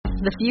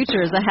The future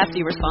is a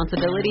hefty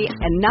responsibility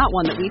and not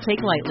one that we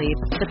take lightly.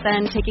 But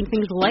then taking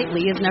things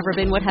lightly has never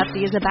been what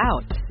Hefty is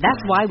about.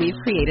 That's why we've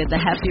created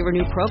the Hefty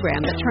Renew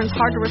program that turns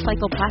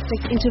hard-to-recycle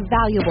plastics into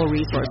valuable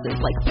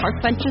resources like park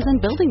benches and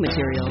building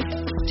materials.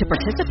 To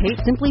participate,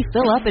 simply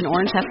fill up an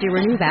orange Hefty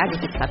Renew bag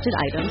with accepted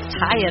items,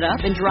 tie it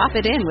up, and drop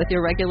it in with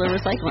your regular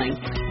recycling.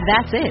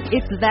 That's it.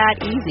 It's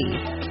that easy.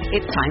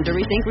 It's time to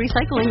rethink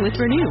recycling with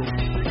Renew.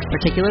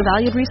 Particular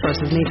valued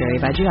resources may vary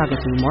by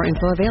geography. More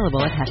info available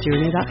at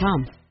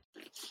heftyrenew.com.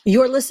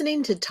 You're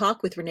listening to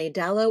Talk with Renee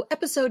Dallow,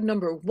 episode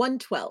number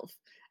 112.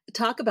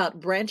 Talk about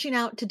branching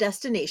out to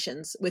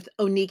destinations with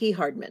Oniki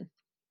Hardman.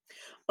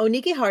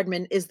 Oniki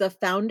Hardman is the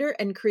founder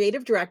and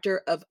creative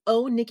director of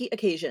O Nikki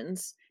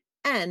Occasions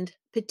and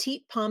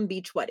Petite Palm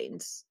Beach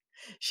Weddings.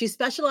 She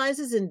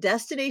specializes in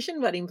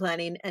destination wedding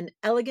planning and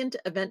elegant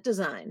event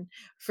design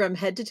from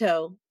head to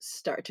toe,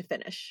 start to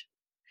finish.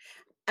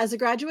 As a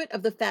graduate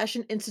of the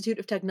Fashion Institute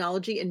of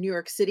Technology in New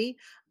York City,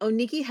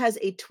 Oniki has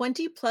a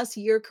 20-plus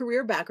year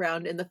career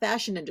background in the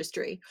fashion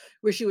industry,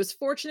 where she was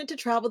fortunate to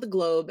travel the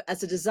globe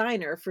as a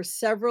designer for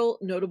several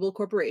notable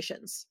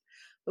corporations.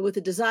 But with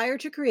a desire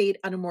to create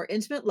on a more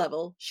intimate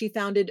level, she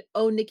founded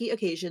O Nikki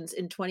Occasions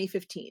in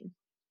 2015.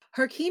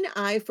 Her keen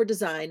eye for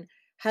design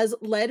has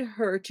led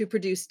her to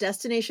produce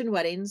destination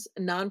weddings,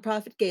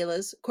 nonprofit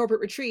galas,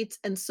 corporate retreats,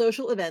 and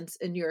social events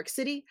in New York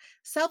City,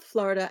 South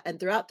Florida, and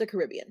throughout the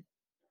Caribbean.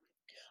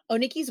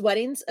 Oniki's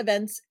weddings,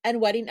 events,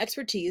 and wedding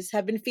expertise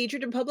have been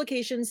featured in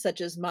publications such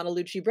as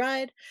Montelucci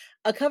Bride,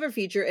 a cover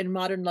feature in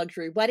Modern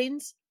Luxury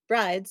Weddings,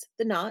 Brides,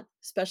 The Knot,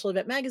 Special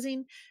Event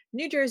Magazine,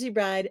 New Jersey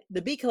Bride,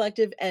 The Bee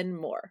Collective, and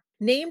more.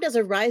 Named as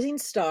a Rising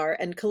Star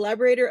and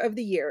Collaborator of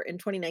the Year in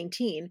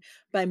 2019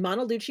 by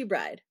Montelucci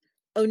Bride,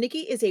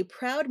 Oniki is a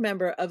proud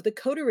member of the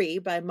Coterie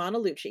by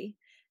Montelucci,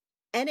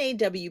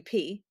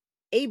 NAWP,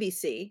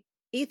 ABC,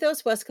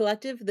 Ethos West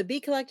Collective, The Bee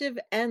Collective,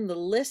 and The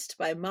List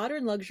by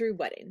Modern Luxury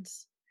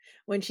Weddings.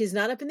 When she's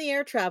not up in the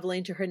air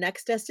traveling to her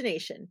next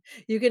destination,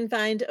 you can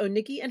find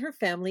Oniki and her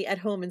family at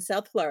home in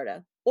South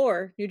Florida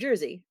or New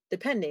Jersey,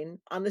 depending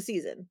on the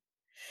season.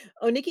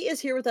 Oniki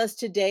is here with us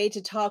today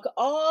to talk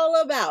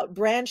all about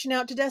branching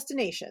out to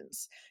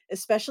destinations,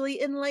 especially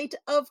in light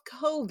of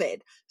COVID.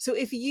 So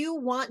if you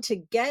want to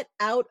get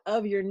out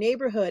of your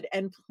neighborhood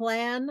and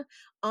plan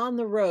on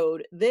the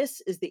road,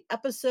 this is the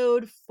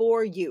episode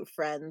for you,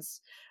 friends.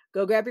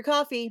 Go grab your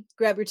coffee,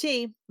 grab your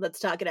tea, let's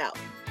talk it out.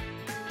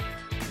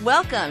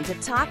 Welcome to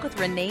Talk with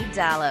Renee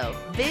Dallow,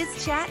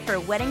 biz chat for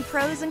wedding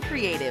pros and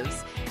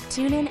creatives.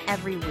 Tune in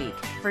every week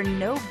for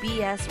no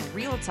BS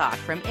real talk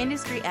from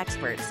industry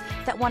experts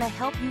that want to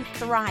help you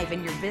thrive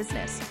in your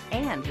business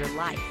and your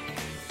life.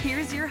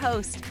 Here's your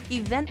host,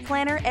 event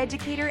planner,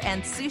 educator,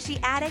 and sushi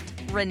addict,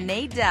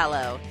 Renee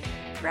Dallow.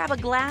 Grab a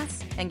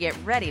glass and get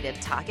ready to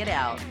talk it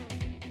out.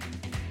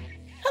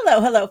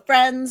 Hello,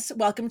 friends.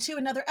 Welcome to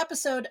another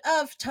episode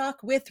of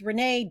Talk with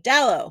Renee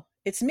Dallow.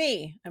 It's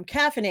me. I'm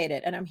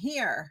caffeinated and I'm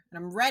here and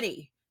I'm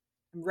ready.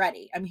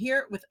 I'm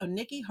here with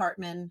Oniki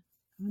Hardman.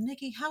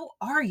 Oniki, how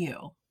are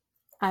you?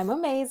 I'm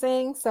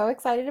amazing. So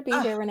excited to be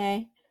here,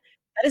 Renee.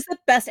 That is the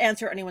best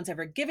answer anyone's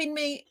ever given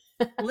me.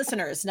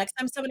 Listeners, next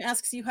time someone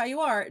asks you how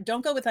you are,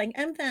 don't go with like,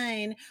 I'm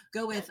fine.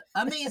 Go with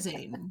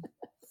amazing.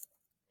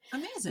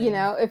 Amazing. You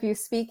know, if you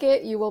speak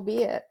it, you will be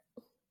it.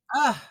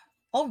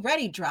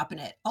 Already dropping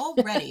it.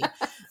 Already.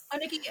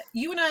 Oniki,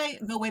 you and I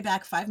go way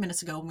back 5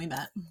 minutes ago when we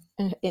met.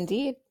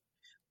 Indeed.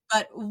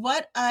 But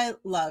what I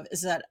love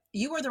is that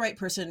you are the right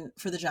person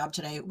for the job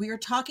today. We are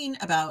talking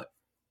about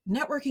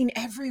networking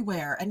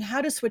everywhere and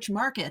how to switch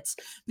markets.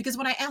 Because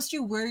when I asked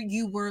you where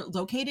you were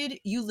located,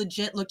 you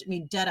legit looked at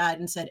me dead-eyed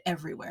and said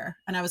everywhere.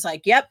 And I was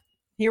like, yep,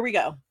 here we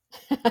go.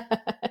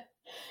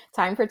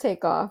 Time for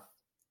takeoff.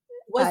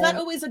 Was that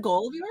always a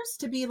goal of yours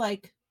to be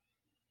like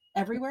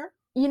everywhere?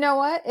 You know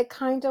what? It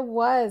kind of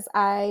was.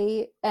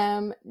 I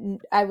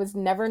was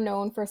never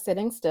known for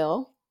sitting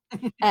still.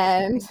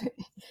 And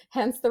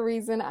hence the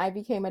reason I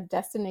became a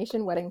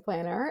destination wedding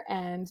planner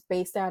and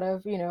based out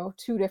of,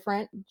 two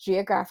different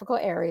geographical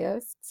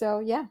areas.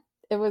 So yeah,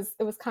 it was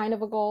kind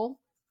of a goal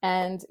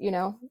and,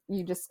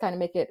 you just kind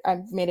of I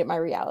made it my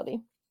reality.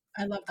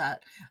 I love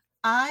that.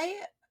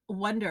 I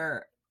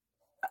wonder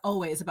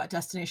always about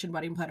destination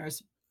wedding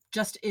planners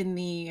just in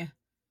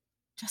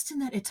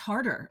that it's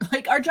harder.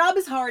 Like our job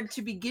is hard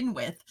to begin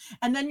with.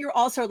 And then you're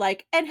also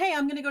like, and hey,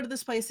 I'm going to go to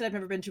this place that I've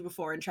never been to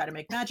before and try to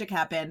make magic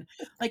happen.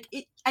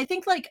 I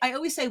think I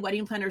always say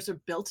wedding planners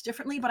are built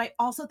differently, but I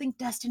also think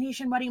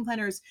destination wedding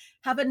planners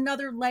have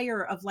another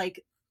layer of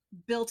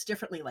built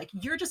differently. Like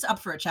you're just up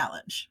for a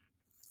challenge.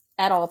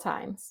 At all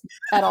times.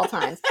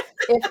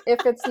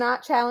 If it's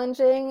not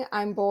challenging,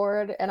 I'm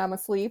bored and I'm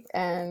asleep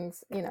and,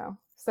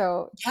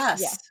 so yes.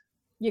 Yeah,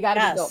 you got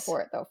to be built for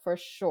it though, for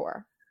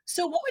sure.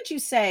 So what would you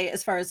say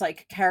as far as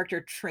character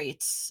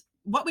traits,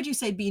 what would you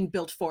say being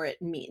built for it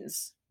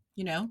means?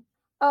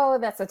 Oh,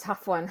 that's a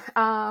tough one.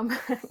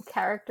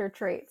 Character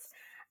traits.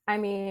 I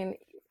mean,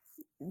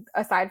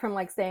 aside from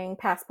staying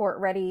passport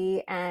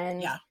ready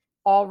and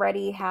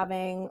already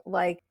having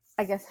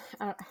I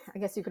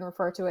guess you can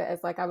refer to it as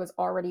I was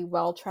already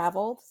well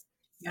traveled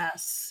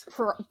Yes.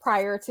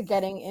 prior to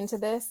getting into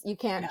this. You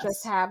can't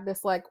just Yes. have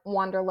this like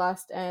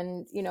wanderlust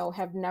and,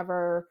 have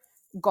never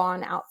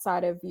gone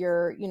outside of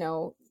your,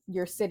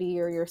 your city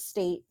or your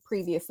state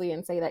previously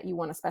and say that you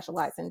want to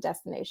specialize in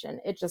destination.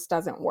 It just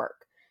doesn't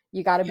work.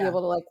 You got to be Yeah.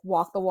 able to like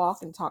walk the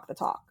walk and talk the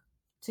talk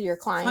to your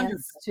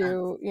clients,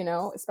 100%.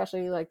 to,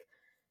 especially like,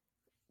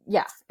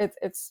 yeah,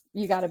 it's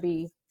you got to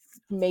be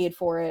made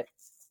for it,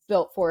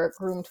 built for it,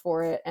 groomed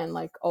for it, and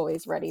like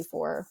always ready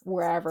for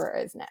wherever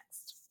is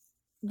next.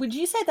 Would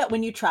you say that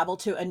when you travel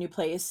to a new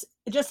place,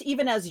 just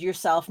even as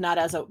yourself, not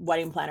as a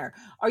wedding planner,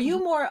 are you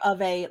more of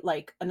a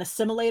like an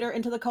assimilator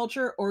into the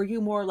culture, or are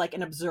you more like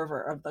an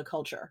observer of the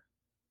culture?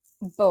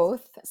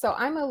 Both. So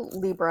I'm a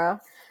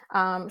Libra.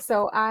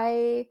 So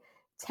I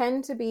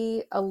tend to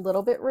be a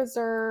little bit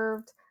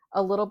reserved,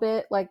 a little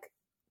bit like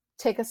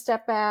take a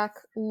step back,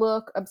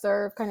 look,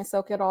 observe, kind of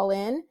soak it all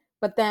in.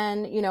 But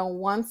then,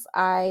 once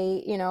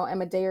I,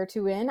 am a day or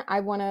two in,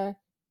 I want to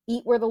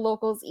eat where the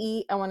locals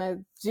eat. I want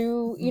to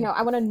do, Mhm.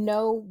 I want to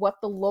know what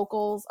the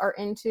locals are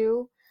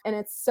into. And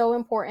it's so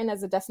important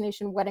as a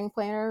destination wedding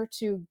planner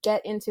to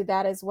get into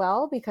that as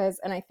well, because,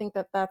 and I think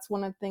that that's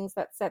one of the things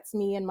that sets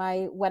me and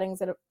my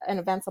weddings and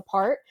events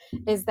apart,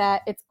 is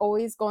that it's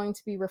always going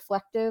to be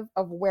reflective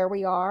of where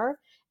we are,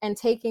 and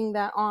taking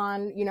that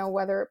on,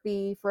 whether it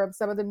be for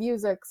some of the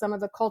music, some of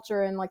the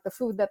culture, and like the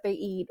food that they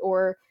eat,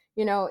 or,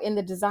 in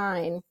the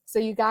design. So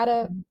you got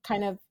to Mhm.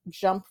 kind of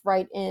jump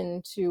right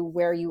into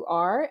where you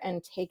are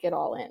and take it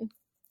all in.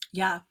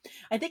 Yeah.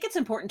 I think it's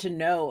important to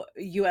know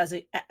you as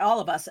all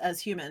of us as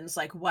humans,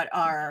 like what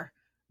our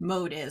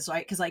mode is,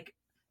 right? Because, like,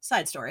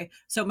 side story.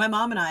 So, my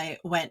mom and I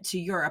went to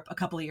Europe a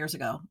couple of years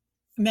ago,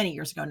 many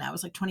years ago now. It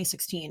was like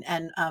 2016.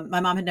 And my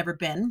mom had never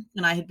been,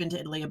 and I had been to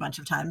Italy a bunch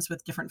of times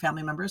with different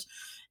family members.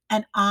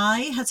 And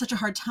I had such a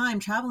hard time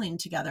traveling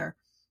together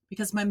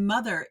because my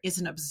mother is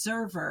an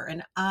observer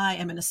and I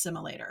am an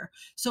assimilator.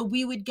 So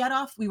we would get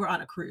off, we were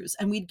on a cruise,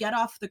 and we'd get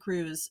off the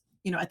cruise,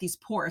 at these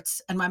ports.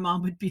 And my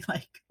mom would be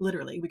like,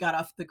 literally, we got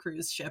off the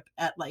cruise ship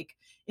at like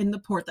in the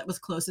port that was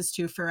closest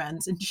to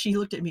Firenze. And she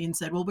looked at me and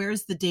said, "Well,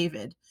 where's the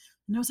David?"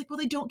 And I was like, "Well,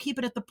 they don't keep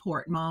it at the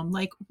port, Mom.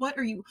 Like, what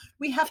are you?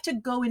 We have to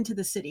go into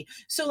the city."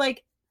 So,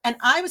 like, and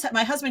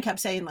my husband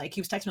kept saying, like,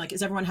 he was texting me, like,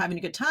 "Is everyone having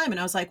a good time?" And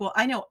I was like, "Well,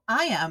 I know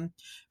I am."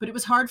 But it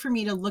was hard for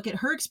me to look at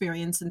her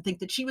experience and think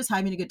that she was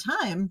having a good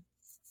time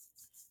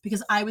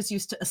because I was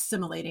used to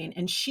assimilating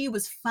and she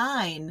was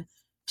fine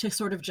to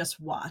sort of just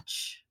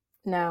watch.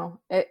 No,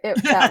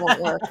 that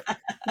won't work.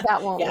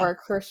 That won't Yeah.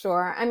 work for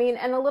sure. I mean,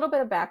 and a little bit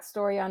of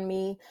backstory on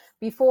me.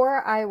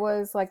 Before I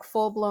was like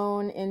full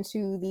blown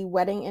into the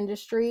wedding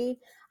industry,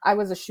 I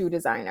was a shoe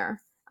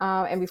designer.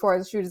 And before I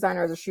was a shoe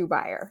designer, I was a shoe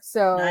buyer.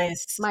 So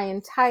Nice. my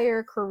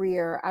entire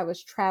career, I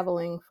was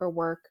traveling for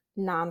work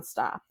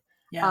nonstop.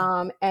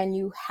 Yeah. And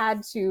you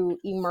had to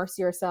immerse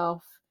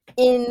yourself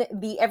in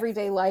the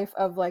everyday life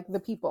of like the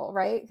people,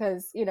 right?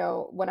 Because,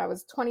 when I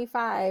was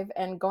 25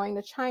 and going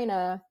to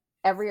China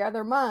every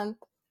other month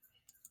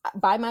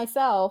by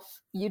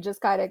myself, you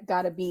just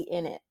gotta be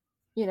in it,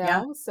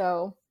 Yeah.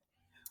 so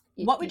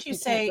What would you you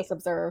can't say? just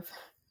observe.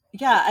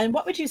 Yeah. And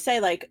what would you say,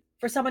 like,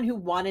 for someone who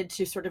wanted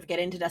to sort of get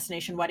into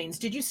destination weddings,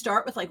 did you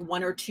start with like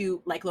one or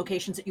two like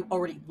locations that you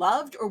already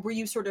loved, or were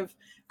you sort of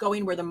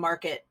going where the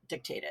market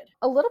dictated?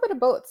 A little bit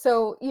of both.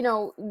 So,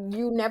 you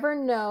never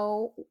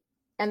know,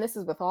 and this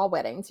is with all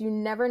weddings, you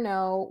never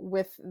know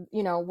with,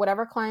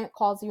 whatever client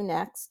calls you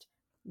next,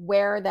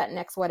 where that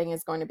next wedding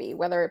is going to be,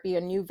 whether it be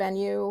a new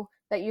venue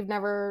that you've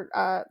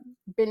never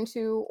been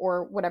to,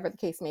 or whatever the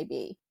case may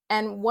be.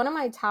 And one of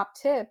my top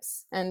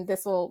tips, and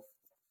this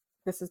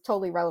is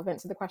totally relevant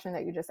to the question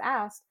that you just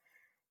asked,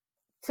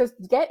 to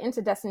get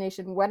into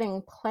destination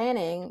wedding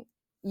planning,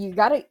 you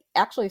got to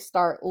actually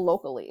start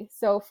locally.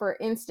 So, for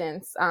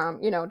instance,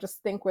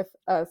 just think with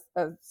a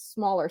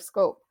smaller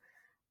scope.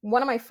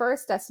 One of my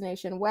first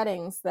destination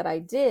weddings that I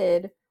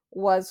did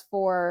was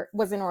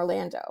in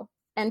Orlando.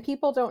 And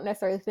people don't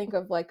necessarily think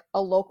of like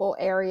a local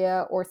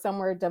area or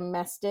somewhere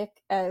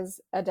domestic as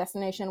a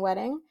destination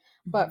wedding.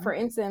 But Mhm. for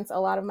instance, a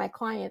lot of my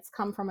clients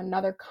come from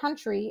another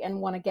country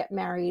and want to get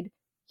married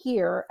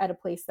here at a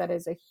place that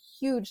is a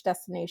huge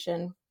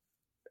destination,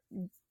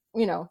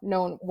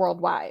 known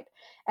worldwide.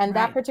 And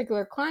that Right.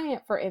 particular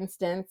client, for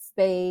instance,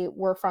 they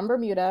were from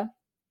Bermuda.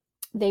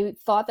 They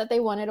thought that they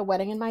wanted a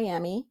wedding in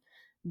Miami,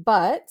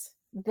 but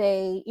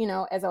they,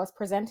 as I was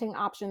presenting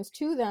options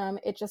to them,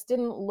 it just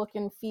didn't look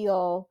and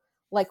feel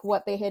like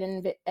what they had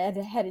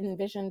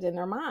envisioned in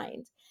their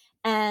mind.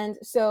 And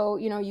so,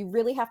 you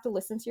really have to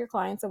listen to your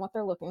clients and what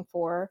they're looking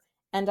for.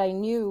 And I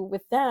knew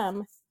with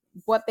them,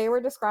 what they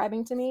were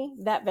describing to me,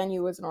 that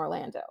venue was in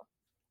Orlando.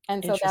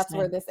 And so that's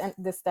where Interesting.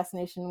 this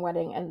destination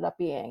wedding ended up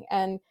being.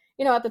 And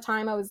at the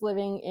time I was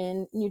living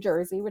in New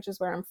Jersey, which is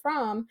where I'm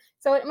from,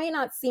 so it may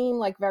not seem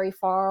like very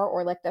far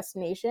or like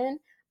destination,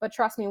 but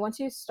trust me, once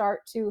you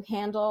start to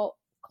handle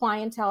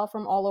clientele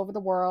from all over the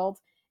world,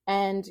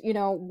 and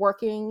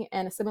working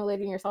and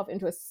assimilating yourself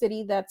into a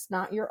city that's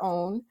not your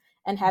own,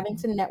 and having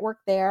Mhm. to network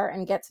there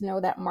and get to know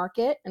that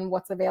market and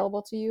what's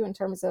available to you in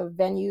terms of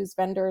venues,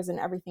 vendors, and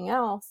everything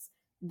else,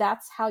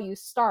 that's how you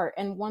start.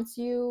 And once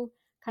you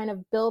kind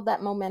of build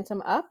that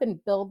momentum up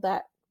and build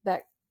that,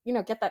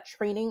 get that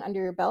training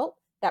under your belt,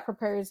 that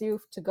prepares you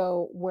to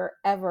go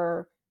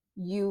wherever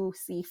you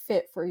see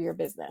fit for your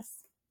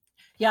business.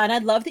 Yeah. And I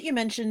love that you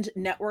mentioned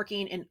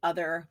networking in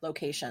other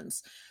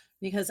locations,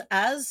 because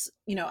as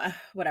you know,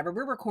 whatever,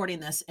 we're recording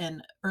this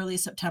in early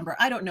September.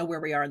 I don't know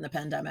where we are in the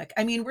pandemic.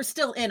 I mean, we're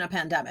still in a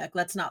pandemic.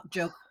 Let's not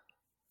joke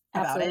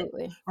about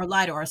Absolutely. it or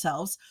lie to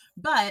ourselves.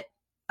 But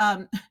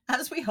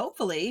as we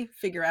hopefully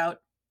figure out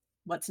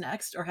what's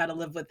next or how to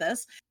live with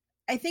this,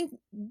 I think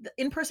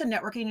in-person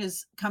networking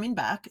is coming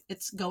back.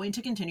 It's going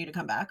to continue to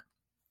come back.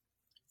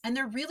 And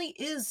there really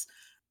is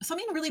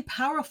something really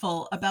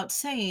powerful about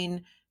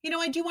saying,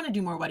 I do want to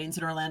do more weddings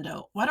in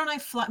Orlando. Why don't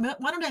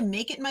I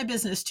make it my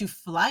business to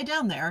fly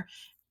down there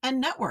and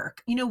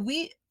network?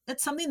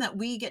 It's something that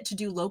we get to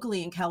do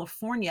locally in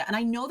California. And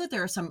I know that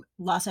there are some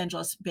Los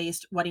Angeles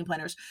based wedding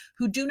planners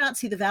who do not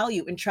see the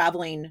value in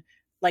traveling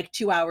like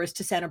 2 hours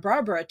to Santa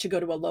Barbara to go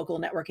to a local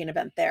networking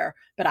event there.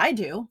 But I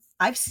do.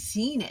 I've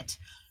seen it,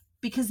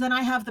 because then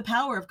I have the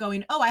power of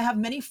going, oh, I have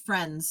many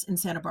friends in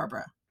Santa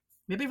Barbara.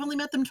 Maybe I've only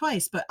met them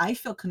twice, but I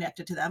feel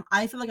connected to them.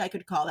 I feel like I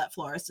could call that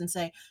florist and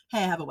say, hey,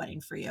 I have a wedding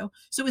for you.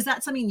 So is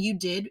that something you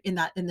did in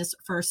this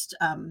first,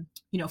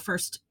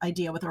 first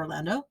idea with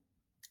Orlando?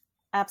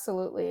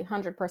 Absolutely,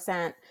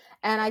 100%.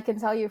 And I can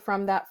tell you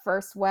from that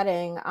first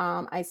wedding,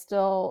 I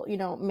still,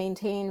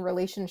 maintain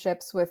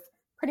relationships with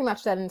pretty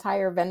much that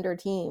entire vendor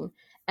team.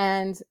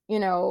 And,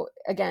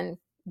 again,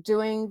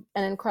 doing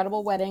an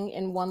incredible wedding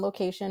in one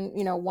location,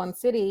 one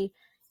city,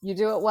 you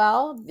do it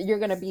well, you're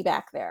going to be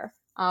back there.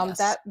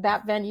 Yes.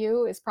 That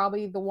venue is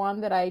probably the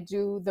one that I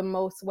do the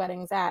most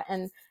weddings at.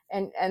 And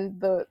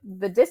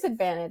the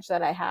disadvantage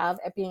that I have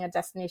at being a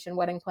destination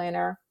wedding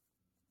planner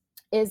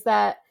is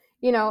that,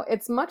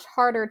 it's much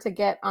harder to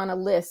get on a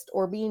list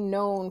or be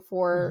known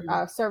for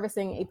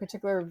servicing a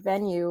particular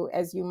venue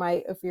as you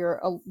might if you're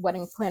a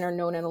wedding planner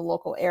known in a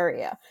local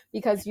area,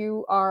 because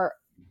you are,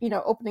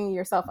 opening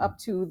yourself up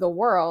to the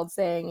world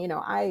saying,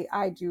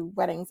 I do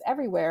weddings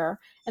everywhere.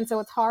 And so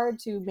it's hard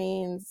to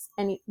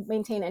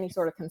maintain any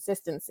sort of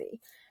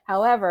consistency.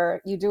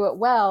 However, you do it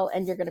well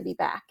and you're going to be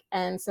back.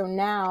 And so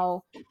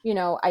now,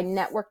 I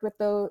networked with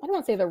those, I don't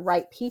want to say the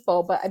right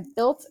people, but I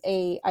built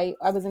I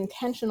was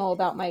intentional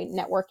about my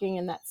networking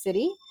in that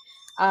city.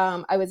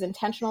 I was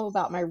intentional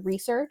about my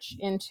research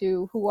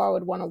into who I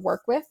would want to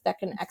work with that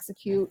can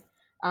execute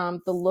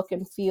the look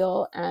and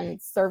feel and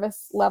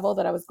service level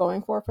that I was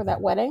going for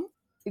that wedding.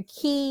 The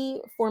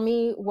key for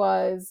me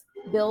was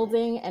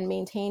building and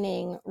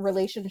maintaining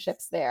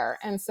relationships there.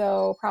 And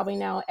so probably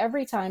now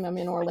every time I'm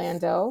in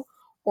Orlando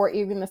or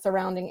even the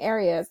surrounding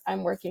areas,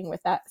 I'm working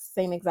with that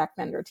same exact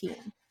vendor team.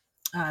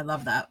 I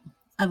love that.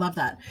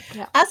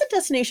 Yeah. As a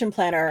destination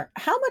planner,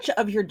 how much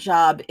of your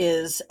job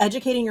is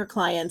educating your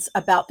clients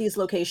about these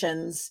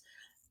locations?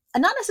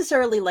 And not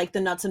necessarily like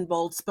the nuts and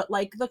bolts, but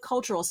like the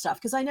cultural stuff.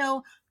 Because I know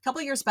a couple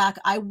of years back,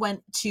 I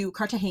went to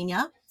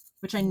Cartagena,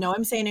 which I know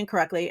I'm saying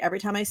incorrectly. Every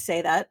time I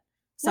say that,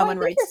 someone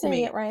writes to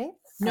me. It right.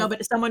 No,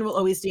 but someone will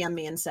always DM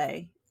me and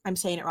say, I'm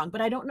saying it wrong,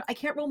 but I don't know. I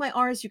can't roll my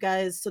R's, you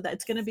guys. So that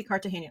it's going to be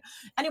Cartagena.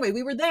 Anyway,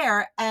 we were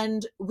there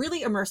and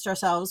really immersed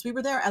ourselves. We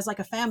were there as like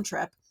a fam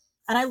trip.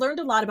 And I learned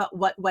a lot about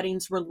what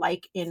weddings were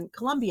like in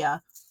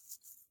Colombia.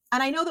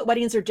 And I know that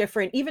weddings are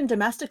different, even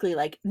domestically,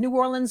 like New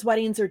Orleans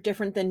weddings are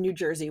different than New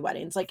Jersey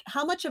weddings. Like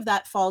how much of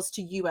that falls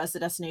to you as the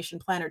destination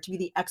planner to be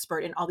the expert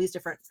in all these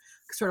different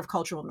sort of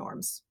cultural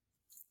norms?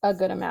 A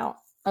good amount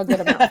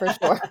for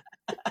sure.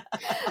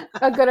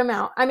 A good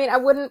amount. I mean, I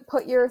wouldn't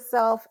put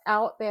yourself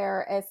out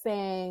there as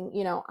saying,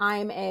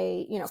 I'm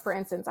for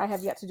instance, I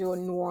have yet to do a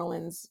New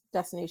Orleans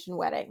destination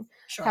wedding.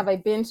 Sure. Have I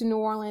been to New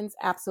Orleans?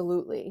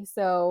 Absolutely.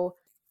 So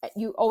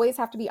you always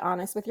have to be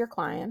honest with your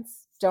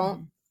clients.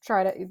 Don't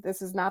try to,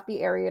 this is not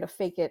the area to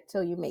fake it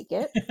till you make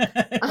it.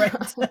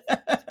 It's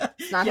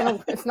not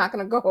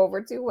going to go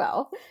over too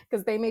well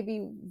because they may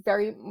be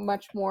very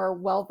much more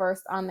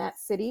well-versed on that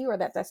city or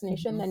that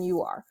destination than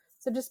you are.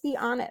 So just be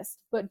honest,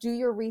 but do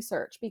your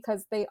research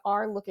because they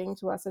are looking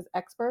to us as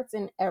experts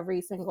in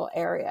every single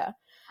area.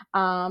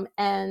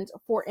 And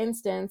for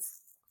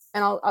instance,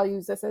 and I'll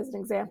use this as an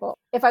example.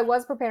 If I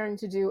was preparing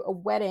to do a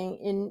wedding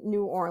in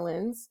New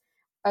Orleans,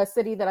 a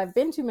city that I've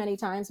been to many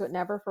times, but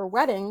never for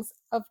weddings,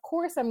 of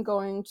course, I'm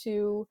going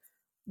to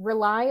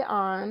rely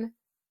on,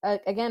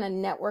 again, a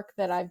network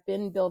that I've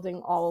been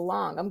building all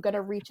along. I'm going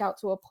to reach out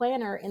to a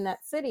planner in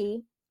that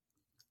city.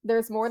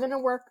 There's more than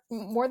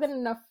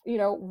enough,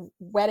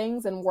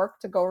 weddings and work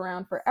to go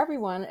around for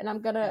everyone. And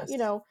I'm going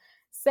to,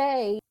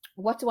 say,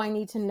 what do I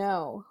need to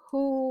know?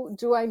 Who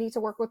do I need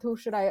to work with? Who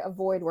should I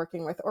avoid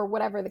working with? Or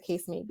whatever the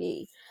case may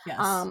be.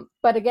 Yes.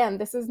 But again,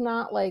 this is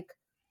not like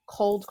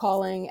cold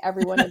calling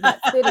everyone in that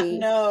city.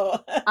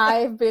 No.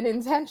 I've been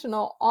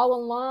intentional all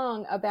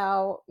along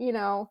about,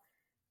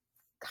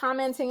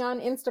 commenting on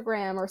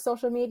Instagram or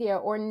social media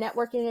or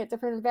networking at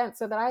different events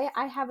so that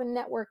I have a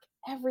network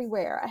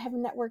everywhere. I have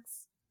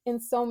networks in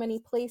so many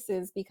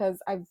places because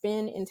I've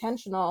been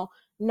intentional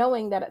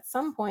knowing that at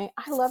some point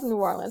I love New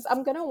Orleans.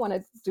 I'm going to want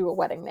to do a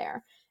wedding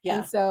there. Yeah.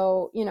 And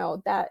so,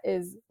 that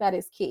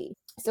is key.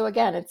 So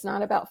again, it's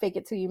not about fake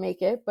it till you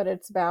make it, but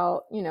it's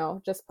about,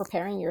 just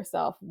preparing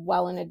yourself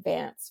well in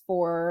advance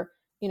for,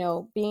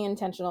 being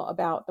intentional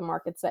about the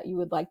markets that you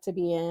would like to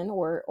be in,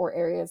 or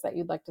areas that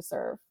you'd like to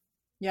serve.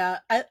 Yeah.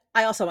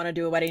 I also want to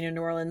do a wedding in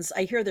New Orleans.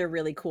 I hear they're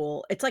really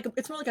cool. It's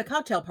more like a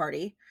cocktail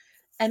party.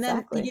 And then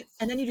Exactly.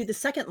 you do the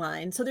second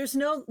line. So there's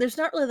not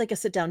really like a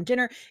sit down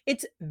dinner.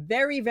 It's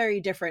very, very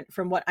different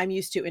from what I'm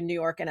used to in New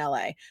York and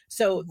LA.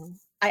 So Mhm.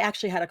 I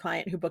actually had a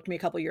client who booked me a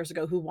couple years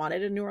ago who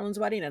wanted a New Orleans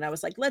wedding, and I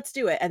was like, let's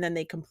do it. And then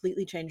they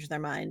completely changed their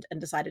mind and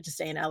decided to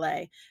stay in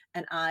LA.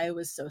 And I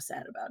was so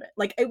sad about it.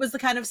 Like, it was the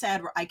kind of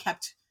sad where I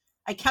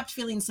kept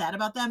feeling sad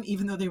about them,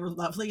 even though they were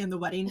lovely and the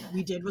wedding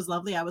we did was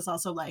lovely. I was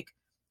also like,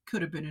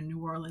 could have been in New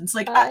Orleans.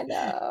 Like, I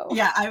know.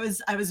 yeah, I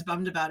was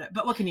bummed about it.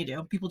 But what can you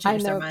do? People I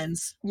change their know.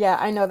 minds. Yeah,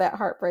 I know that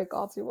heartbreak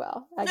all too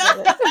well. I get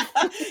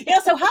it.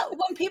 Yeah. So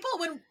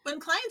when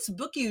clients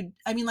book you,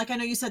 I mean, like, I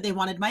know you said they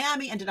wanted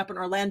Miami, ended up in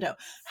Orlando.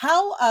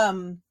 How, I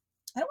don't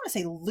want to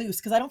say loose,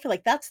 because I don't feel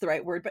like that's the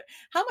right word, but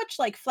how much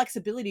like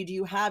flexibility do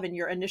you have in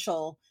your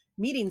initial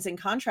meetings and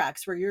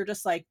contracts where you're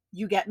just like,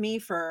 you get me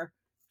for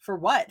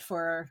what?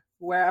 For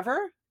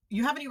wherever?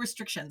 You have any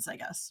restrictions, I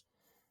guess?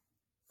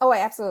 Oh, I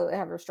absolutely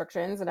have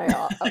restrictions, and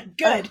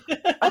Good.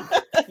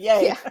 yeah.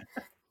 Yay.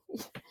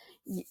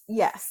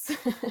 Yes.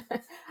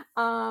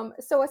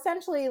 So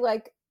essentially,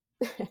 like,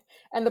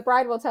 and the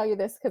bride will tell you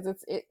this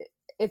because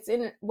it's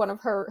in one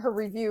of her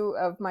review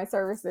of my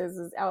services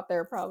is out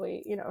there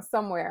probably,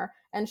 somewhere.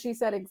 And she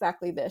said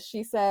exactly this.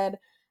 She said,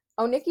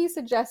 "Oh, Nikki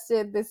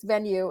suggested this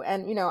venue,"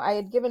 and I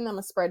had given them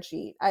a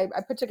spreadsheet. I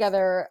put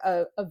together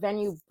a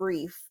venue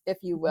brief, if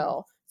you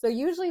will. So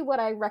usually,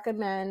 what I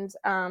recommend,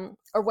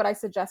 or what I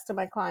suggest to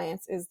my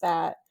clients, is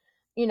that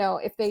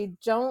if they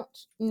don't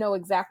know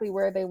exactly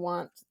where they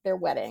want their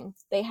wedding,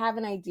 they have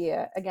an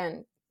idea.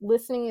 Again,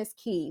 listening is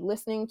key.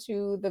 Listening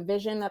to the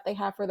vision that they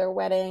have for their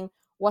wedding,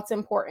 what's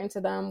important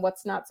to them,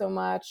 what's not so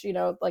much,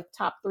 like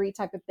top 3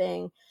 type of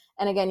thing.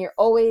 And again, you're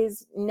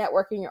always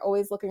networking, you're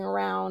always looking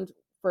around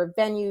for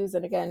venues.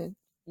 And again,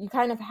 you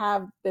kind of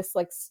have this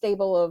like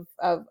stable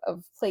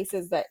of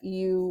places that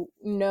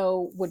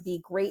would be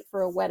great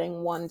for a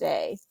wedding one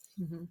day.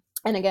 Mm-hmm.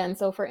 And again,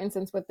 so for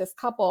instance, with this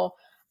couple,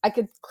 I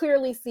could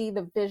clearly see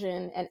the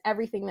vision and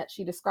everything that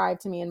she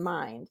described to me in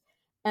mind.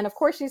 And of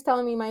course, she's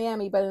telling me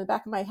Miami, but in the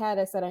back of my head,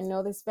 I said, I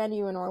know this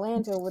venue in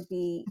Orlando would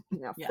be,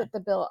 Yeah. fit the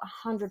bill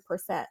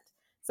 100%.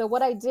 So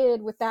what I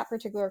did with that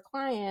particular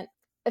client,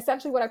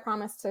 essentially what I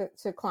promised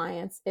to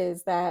clients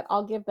is that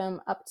I'll give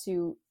them up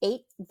to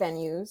 8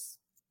 venues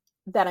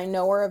that I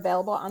know are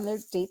available on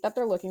the date that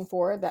they're looking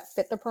for, that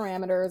fit the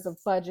parameters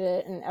of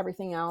budget and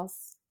everything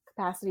else,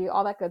 capacity,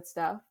 all that good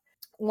stuff.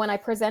 When I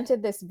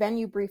presented this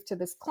venue brief to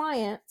this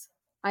client,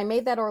 I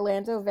made that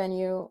Orlando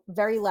venue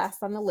very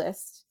last on the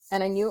list.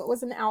 And I knew it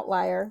was an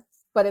outlier,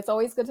 but it's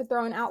always good to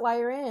throw an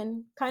outlier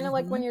in, kind of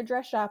like when you're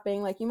dress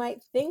shopping. Like, you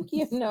might think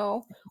you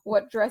know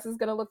what dress is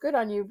going to look good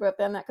on you, but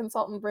then that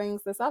consultant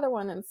brings this other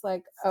one and it's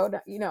like, oh,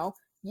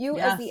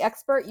 as the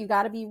expert, you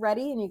got to be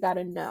ready and you got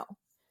to know.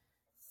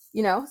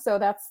 So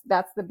that's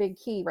the big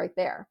key right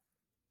there.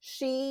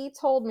 She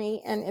told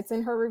me, and it's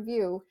in her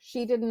review,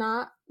 she did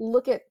not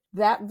look at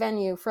that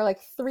venue for like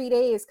 3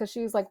 days because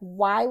she was like,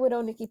 why would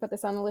Nikki put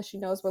this on the list? She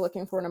knows we're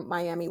looking for a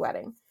Miami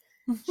wedding.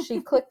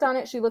 She clicked on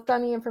it, she looked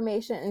on the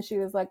information, and she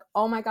was like,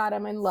 oh my God,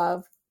 I'm in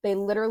love. They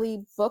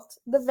literally booked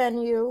the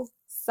venue,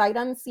 sight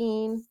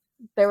unseen.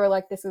 They were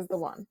like, this is the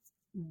one.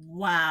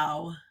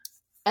 Wow.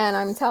 And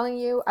I'm telling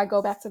you, I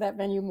go back to that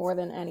venue more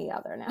than any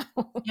other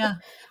now. Yeah.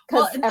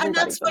 Well, and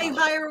that's why you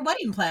hire a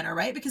wedding planner,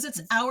 right? Because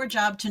it's our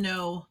job to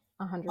know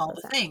 100%. all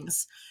the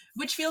things,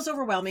 which feels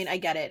overwhelming. I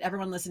get it.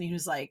 Everyone listening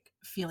who's like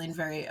feeling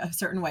a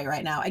certain way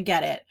right now, I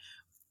get it.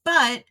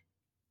 But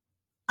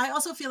I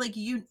also feel like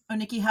you,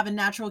 Nikki, have a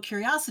natural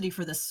curiosity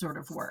for this sort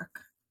of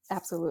work.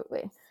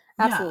 Absolutely.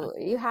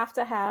 Absolutely. Yeah. You have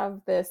to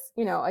have this,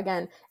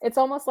 again, it's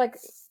almost like,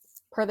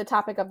 per the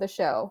topic of the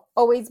show,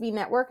 always be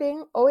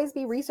networking, always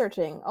be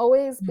researching,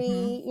 always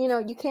be,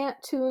 you can't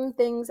tune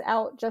things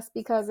out just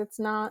because it's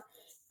not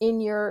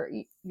in your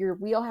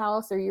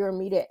wheelhouse or your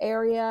immediate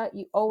area.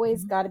 You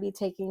always got to be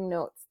taking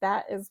notes.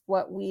 That is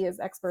what we as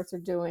experts are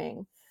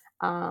doing.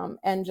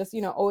 And just,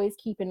 always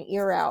keep an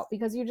ear out,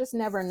 because you just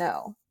never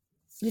know.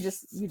 You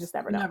just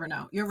never know. You never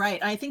know. You're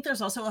right. I think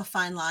there's also a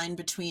fine line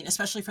between,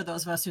 especially for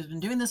those of us who've been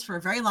doing this for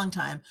a very long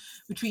time,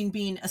 between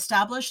being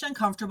established and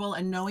comfortable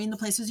and knowing the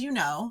places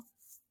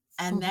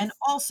and then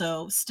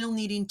also still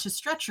needing to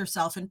stretch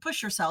yourself and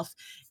push yourself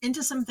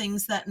into some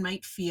things that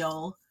might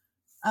feel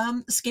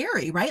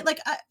scary, right? Like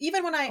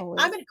even when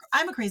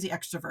I'm a crazy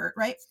extrovert,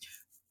 right?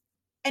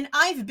 And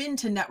I've been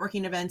to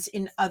networking events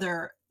in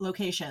other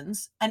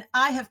locations, and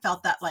I have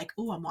felt that like,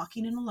 oh, I'm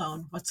walking in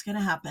alone. What's going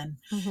to happen?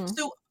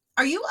 So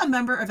are you a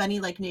member of any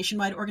like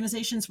nationwide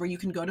organizations where you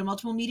can go to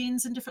multiple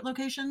meetings in different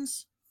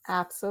locations?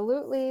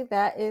 Absolutely.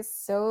 That is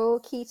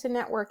so key to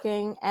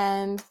networking.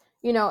 And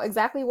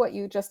exactly what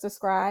you just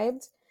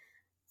described,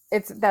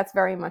 that's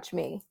very much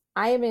me.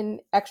 I am an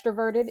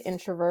extroverted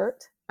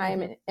introvert.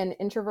 I'm an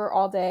introvert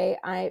all day.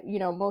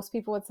 Most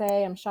people would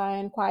say I'm shy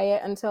and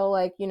quiet until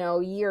like,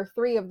 year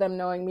 3 of them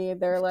knowing me,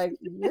 they're like,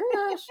 you're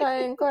not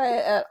shy and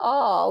quiet at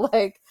all.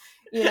 Like,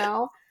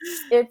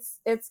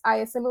 I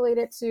assimilate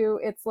it to,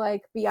 it's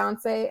like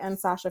Beyonce and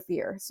Sasha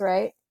Fierce,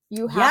 right?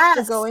 You have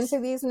to go into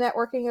these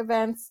networking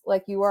events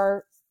like you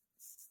are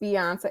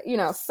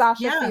Beyonce,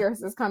 Sasha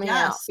Fierce is coming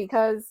out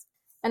because,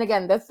 and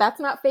again, that's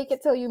not fake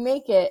it till you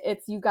make it.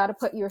 It's, you got to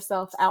put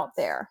yourself out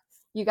there.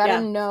 You got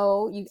to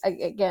know,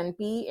 again,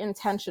 be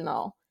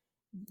intentional.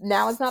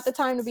 Now is not the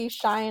time to be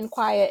shy and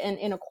quiet and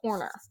in a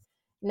corner.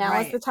 Now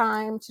is the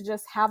time to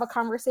just have a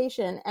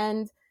conversation.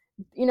 And,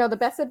 the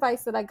best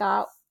advice that I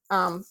got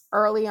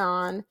early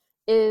on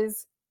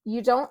is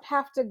you don't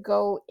have to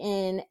go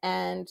in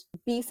and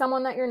be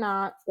someone that you're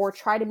not or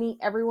try to meet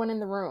everyone in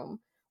the room.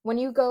 When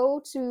you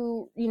go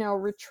to,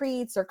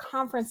 retreats or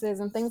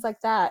conferences and things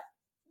like that,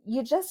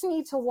 you just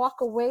need to walk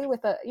away with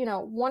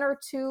one or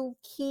two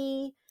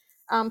key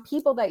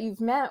people that you've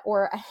met,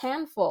 or a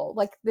handful.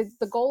 Like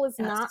the goal is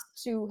not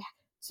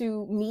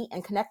to meet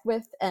and connect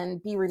with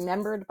and be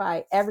remembered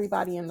by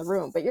everybody in the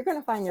room, but you're going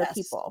to find your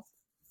people.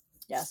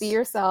 Be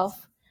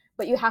yourself,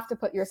 but you have to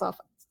put yourself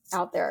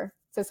out there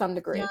to some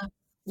degree.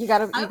 You got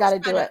to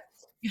do it.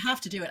 You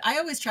have to do it. I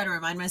always try to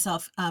remind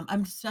myself,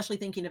 I'm especially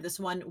thinking of this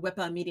one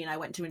WIPA meeting I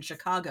went to in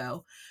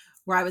Chicago,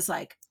 where I was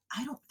like,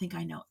 I don't think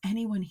I know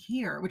anyone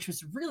here, which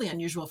was really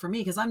unusual for me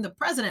because I'm the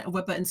president of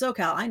WIPA in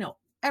SoCal. I know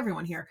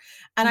everyone here.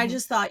 And I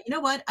just thought, you know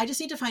what? I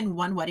just need to find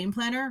one wedding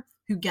planner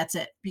who gets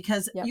it,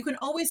 because you can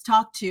always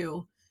talk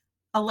to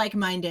a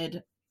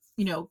like-minded,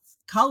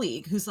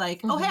 colleague who's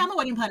like, oh, hey, I'm a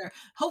wedding planner.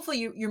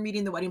 Hopefully you're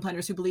meeting the wedding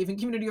planners who believe in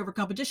community over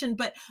competition.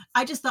 But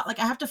I just thought, like,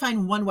 I have to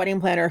find one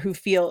wedding planner who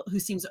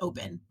seems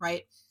open.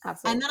 Right.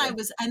 Absolutely.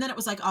 And then it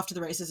was like off to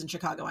the races in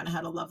Chicago, and I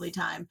had a lovely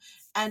time.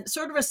 And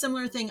sort of a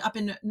similar thing up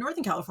in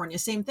Northern California,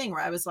 same thing,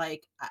 where I was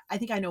like, I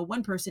think I know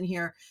one person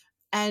here.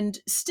 And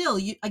still,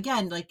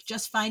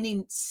 just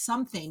finding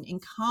something in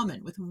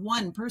common with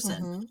one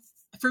person,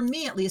 for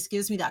me at least,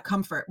 gives me that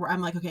comfort where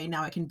I'm like, okay,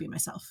 now I can be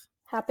myself.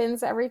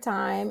 Happens every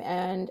time.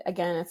 And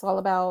again, it's all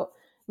about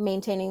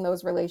maintaining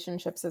those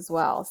relationships as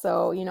well.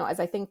 So,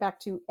 as I think back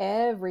to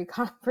every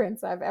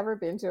conference I've ever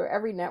been to,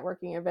 every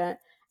networking event,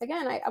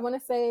 again, I want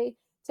to say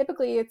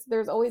typically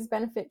there's always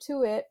benefit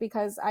to it,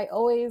 because I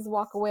always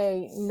walk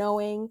away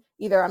knowing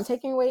either I'm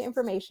taking away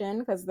information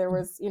because there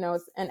was,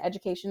 it's an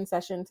education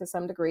session to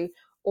some degree,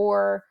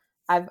 or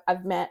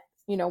I've met,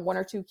 one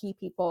or two key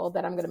people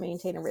that I'm going to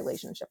maintain a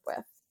relationship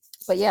with.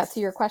 But yeah, to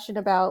your question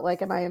about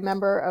like, am I a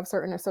member of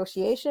certain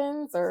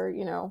associations or,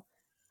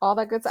 all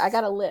that good stuff? I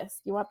got a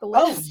list. You want the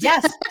list? Oh,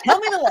 yes.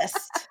 Tell me the list.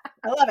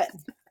 I love it.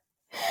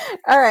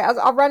 All right.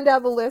 I'll run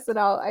down the list, and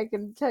I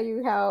can tell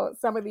you how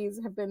some of these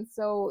have been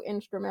so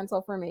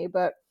instrumental for me.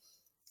 But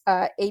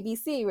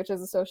ABC, which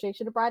is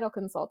Association of Bridal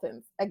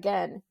Consultants,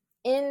 again,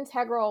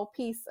 integral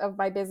piece of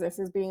my business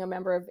is being a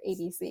member of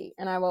ABC.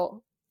 And I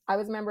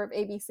was a member of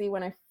ABC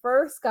when I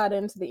first got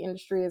into the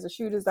industry as a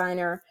shoe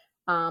designer,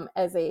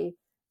 as a,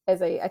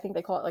 I think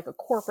they call it like a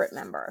corporate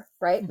member,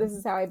 right? This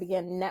is how I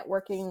began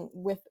networking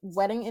with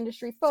wedding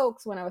industry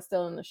folks when I was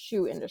still in the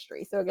shoe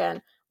industry. So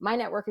again, my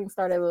networking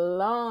started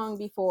long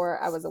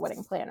before I was a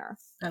wedding planner.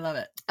 I love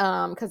it.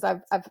 Because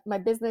my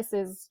business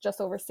is just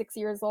over 6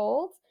 years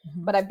old,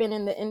 but I've been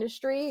in the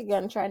industry,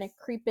 again, trying to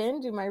creep in,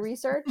 do my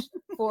research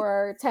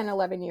for 10,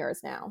 11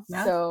 years now.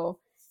 Yeah. So,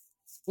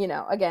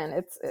 again,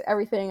 it's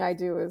everything I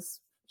do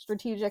is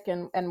strategic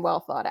and well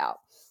thought out.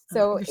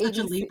 So you're such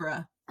a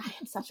Libra. I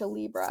am such a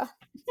Libra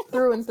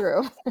through and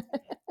through.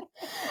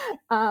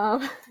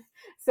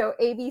 So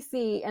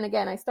ABC, and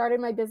again, I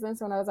started my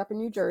business when I was up in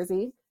New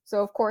Jersey.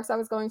 So of course I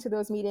was going to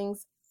those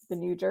meetings, the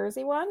New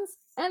Jersey ones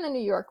and the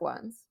New York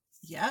ones.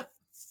 Yep.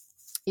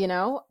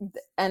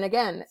 And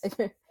again,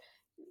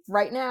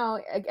 right now,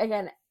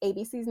 again,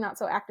 ABC is not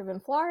so active in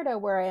Florida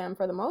where I am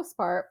for the most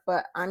part,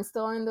 but I'm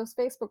still in those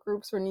Facebook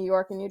groups for New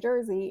York and New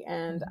Jersey.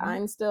 And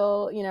I'm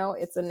still,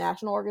 it's a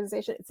national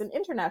organization. It's an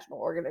international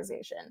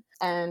organization.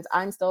 And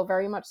I'm still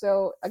very much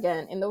so,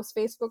 again, in those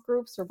Facebook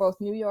groups for both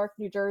New York,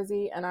 New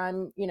Jersey. And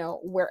I'm,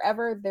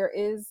 wherever there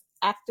is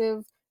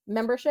active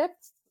membership,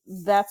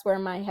 that's where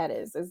my head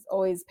is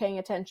always paying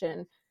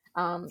attention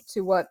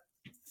to what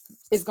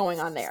is going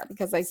on there,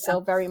 because I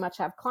still very much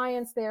have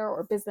clients there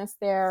or business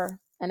there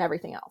and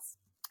everything else.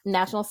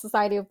 National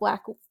Society of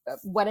Black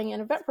Wedding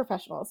and Event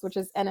Professionals, which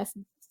is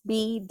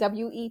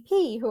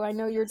NSBWEP, who I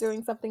know you're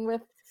doing something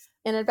with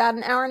in about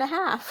an hour and a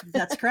half.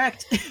 That's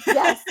correct.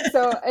 Yes.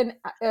 So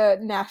a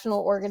national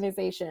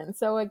organization.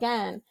 So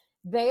again,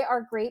 they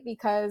are great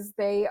because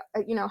they,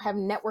 have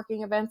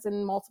networking events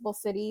in multiple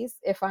cities.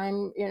 If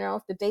I'm,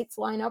 if the dates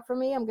line up for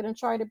me, I'm going to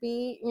try to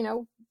be,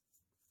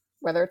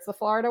 whether it's the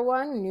Florida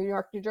one, New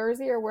York, New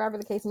Jersey, or wherever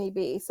the case may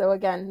be. So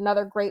again,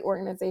 another great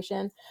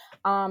organization.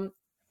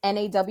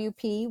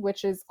 NAWP,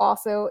 which is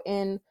also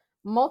in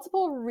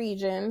multiple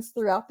regions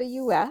throughout the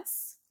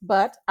US,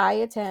 but I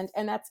attend,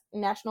 and that's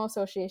National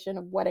Association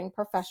of Wedding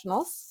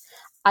Professionals.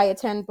 I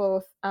attend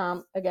both,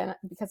 again,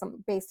 because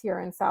I'm based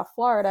here in South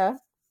Florida,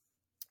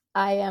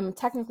 I am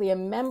technically a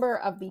member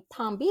of the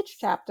Palm Beach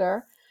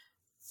chapter,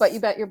 but you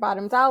bet your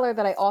bottom dollar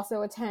that I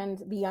also attend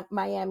the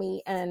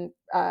Miami and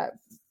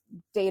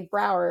Dade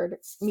Broward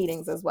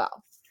meetings as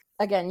well.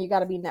 Again, you got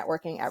to be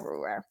networking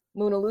everywhere.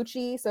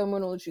 Munalucci, so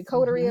Munalucci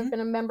Coterie, have been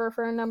a member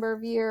for a number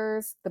of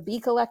years. The Bee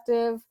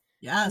Collective,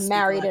 Yes,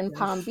 Married in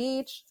Palm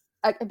Beach.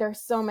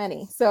 There's so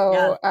many.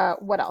 So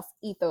what else?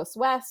 Ethos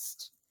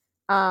West,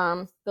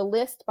 The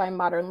List by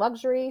Modern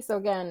Luxury. So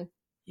again,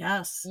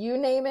 yes, you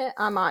name it,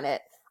 I'm on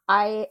it.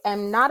 I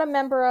am not a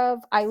member of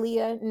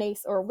ILEA,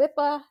 NACE, or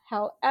WIPA.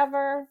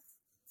 However,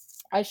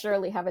 I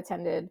surely have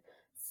attended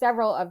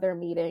several of their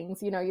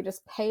meetings. You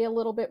just pay a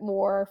little bit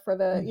more for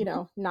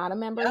the, not a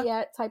member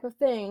yet type of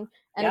thing.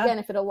 And again,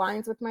 if it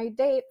aligns with my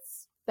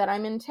dates that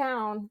I'm in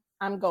town,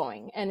 I'm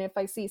going. And if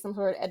I see some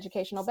sort of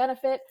educational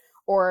benefit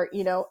or,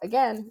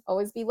 again,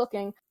 always be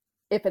looking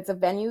if it's a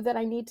venue that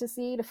I need to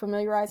see to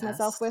familiarize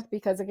myself with,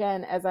 because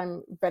again, as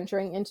I'm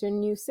venturing into a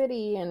new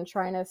city and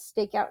trying to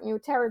stake out new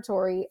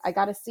territory, I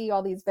got to see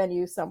all these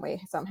venues some way,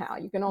 somehow.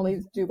 You can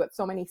only do but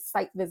so many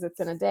site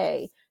visits in a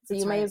day. So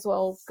you may as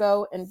well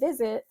go and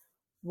visit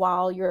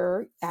while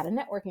you're at a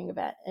networking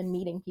event and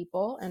meeting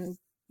people. And,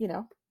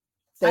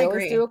 they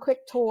always do a quick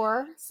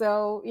tour.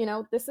 So,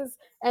 this is,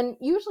 and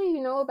usually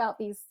about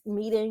these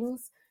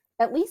meetings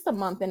at least a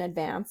month in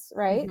advance,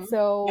 right?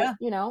 So,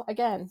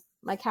 again,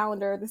 my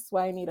calendar, this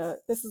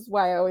is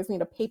why I always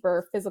need a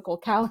paper physical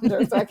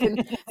calendar so I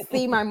can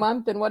see my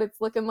month and what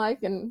it's looking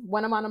like and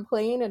when I'm on a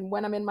plane and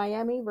when I'm in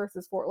Miami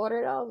versus Fort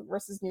Lauderdale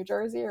versus New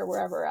Jersey or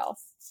wherever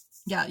else.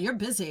 Yeah, you're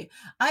busy.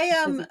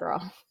 Busy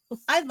girl.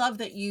 I love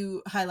that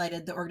you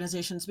highlighted the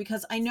organizations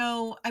because I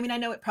know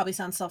it probably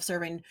sounds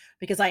self-serving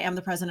because I am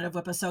the president of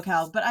WIPA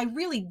SoCal, but I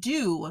really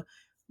do.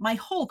 My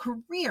whole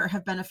career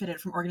have benefited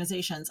from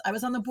organizations. I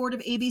was on the board of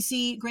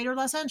ABC Greater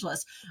Los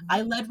Angeles.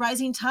 I led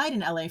Rising Tide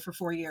in LA for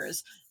 4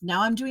 years.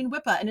 Now I'm doing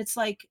WIPA. And it's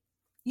like,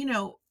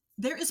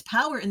 there is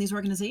power in these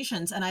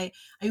organizations. And I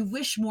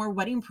wish more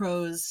wedding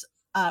pros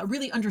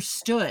really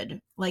understood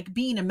like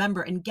being a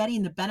member and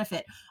getting the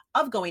benefit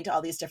of going to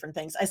all these different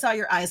things. I saw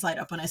your eyes light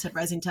up when I said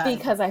Rising Tide.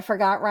 Because I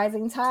forgot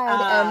Rising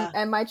Tide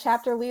and my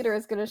chapter leader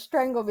is going to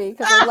strangle me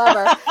because I love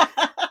her.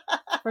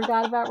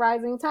 Forgot about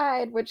Rising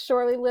Tide, which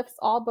surely lifts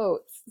all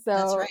boats. So,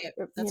 that's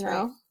right. That's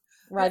right.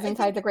 Rising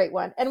Tide's a great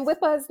one. And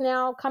WIPA is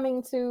now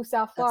coming to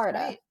South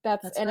Florida.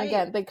 That's right.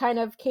 Again, they kind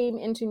of came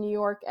into New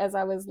York as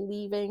I was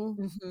leaving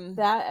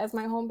that as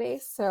my home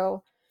base.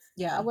 So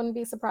I wouldn't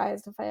be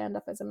surprised if I end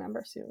up as a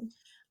member soon.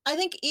 I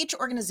think each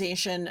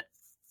organization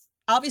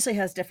obviously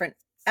has different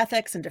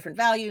ethics and different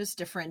values,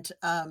 different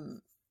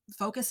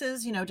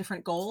focuses,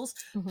 different goals.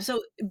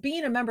 So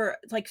being a member,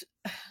 like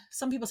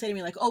some people say to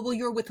me like, oh, well,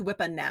 you're with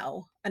WIPA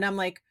now. And I'm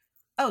like,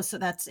 oh, so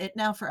that's it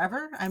now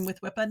forever? I'm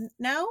with WIPA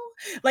now?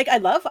 Like I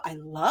love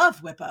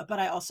WIPA, but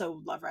I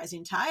also love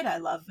Rising Tide. I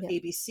love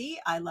ABC.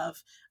 I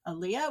love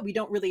ALEA. We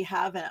don't really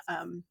have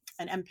an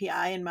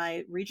MPI in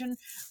my region.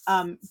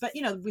 But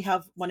we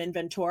have one in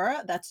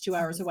Ventura that's 2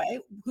 hours away.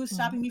 Who's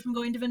stopping me from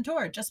going to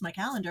Ventura? Just my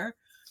calendar.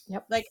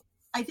 Yep. Like,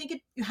 I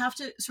think you have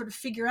to sort of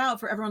figure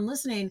out for everyone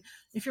listening,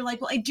 if you're like,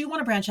 well, I do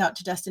want to branch out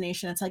to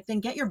destination. It's like, then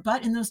get your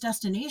butt in those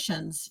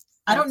destinations.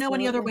 I don't know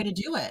any other way to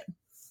do it.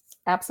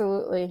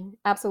 Absolutely.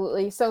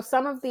 Absolutely. So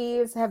some of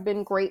these have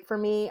been great for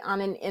me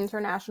on an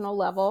international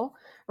level,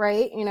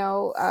 right?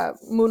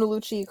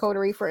 Munalucci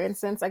Coterie, for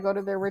instance, I go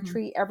to their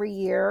retreat every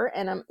year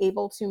and I'm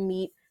able to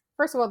meet.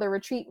 First of all, the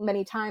retreat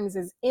many times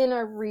is in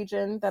a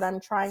region that I'm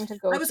trying to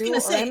go to. I was going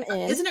to say,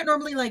 isn't it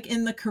normally like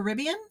in the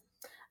Caribbean?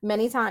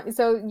 Many times.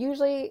 So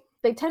usually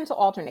they tend to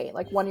alternate,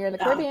 like 1 year in the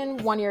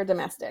Caribbean, 1 year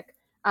domestic.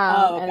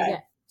 Okay. And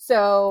again,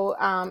 so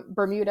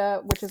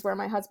Bermuda, which is where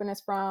my husband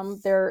is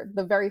from,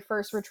 the very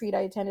first retreat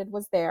I attended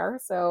was there.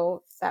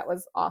 So that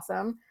was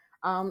awesome.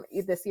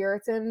 This year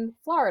it's in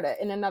Florida,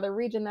 in another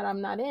region that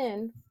I'm not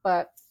in,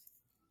 but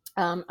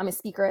I'm a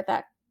speaker at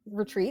that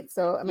retreat.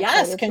 So I'm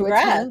excited to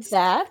attend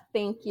that.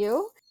 Thank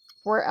you.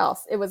 Where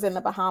else? It was in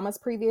the Bahamas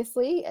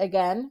previously.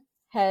 Again,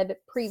 had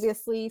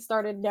previously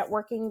started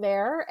networking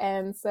there.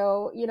 And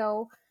so,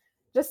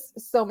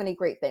 just so many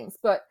great things.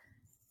 But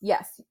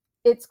yes,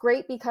 it's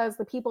great because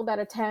the people that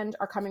attend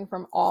are coming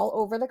from all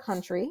over the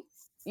country.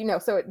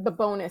 So the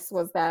bonus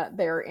was that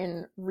they're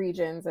in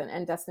regions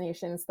and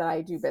destinations that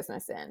I do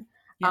business in.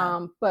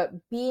 Yeah. But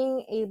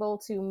being able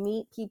to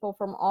meet people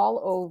from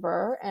all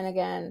over, and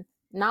again,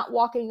 not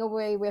walking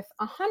away with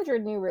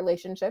 100 new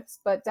relationships,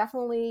 but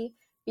definitely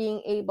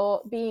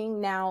being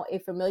now a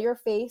familiar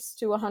face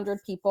to 100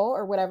 people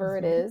or whatever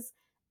it is,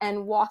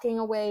 and walking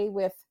away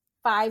with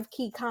 5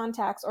 key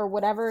contacts or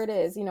whatever it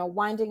is,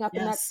 winding up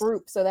in that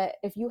group so that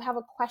if you have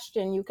a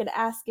question, you can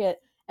ask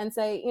it and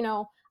say,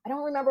 I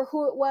don't remember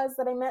who it was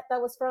that I met that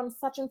was from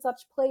such and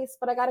such place,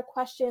 but I got a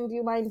question. Do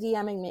you mind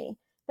DMing me?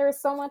 There is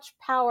so much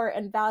power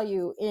and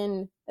value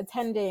in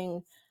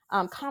attending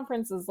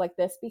conferences like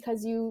this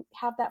because you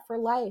have that for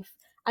life.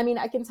 I mean,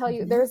 I can tell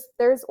you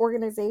there's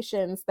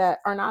organizations that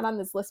are not on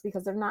this list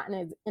because they're not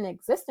in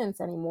existence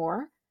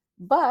anymore.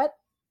 But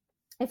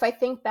if I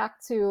think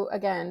back to,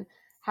 again,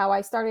 how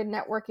I started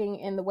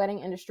networking in the wedding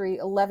industry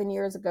 11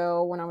 years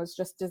ago when I was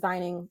just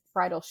designing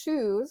bridal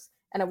shoes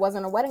and I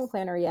wasn't a wedding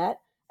planner yet.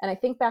 And I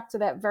think back to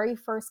that very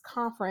first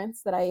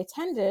conference that I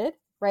attended,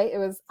 right? It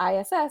was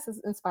ISS,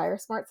 Inspire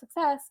Smart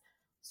Success.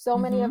 So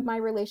many of my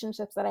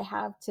relationships that I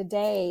have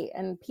today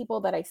and people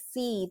that I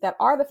see that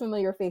are the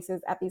familiar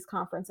faces at these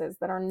conferences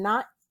that are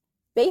not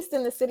based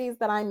in the cities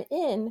that I'm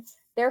in,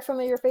 they're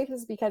familiar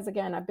faces because,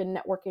 again, I've been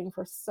networking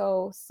for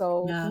so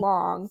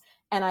long,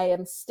 and I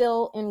am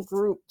still in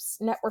groups,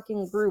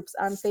 networking groups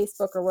on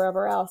Facebook or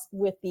wherever else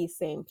with these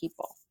same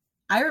people.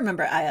 I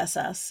remember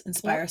ISS,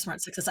 Inspire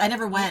Smart Success. I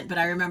never went, but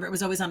I remember it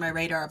was always on my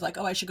radar of like,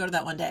 oh, I should go to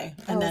that one day.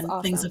 And then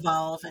awesome. Things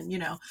evolve. And,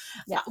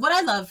 what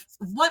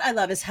I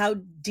love is how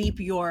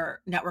deep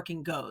your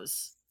networking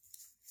goes,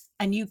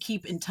 and you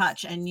keep in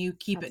touch and you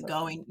keep it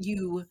going.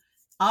 You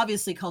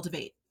obviously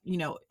cultivate,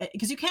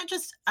 because you can't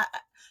just,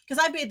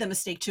 because I made the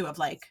mistake too of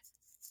like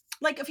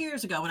a few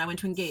years ago when I went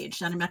to Engage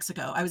down in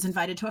Mexico, I was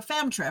invited to a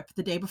fam trip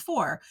the day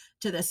before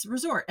to this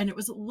resort, and it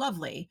was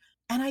lovely.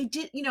 And I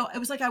did, it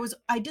was like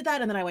I did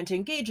that, and then I went to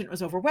Engage, and it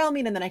was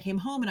overwhelming. And then I came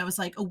home, and I was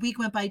like, a week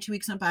went by, 2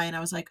 weeks went by, and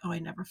I was like, oh, I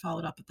never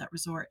followed up at that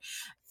resort.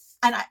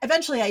 And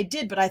eventually I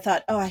did, but I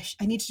thought, oh,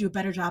 I need to do a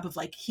better job of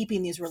like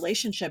keeping these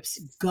relationships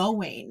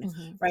going,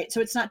 right?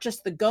 So it's not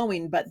just the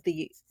going, but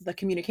the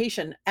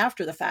communication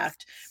after the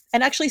fact.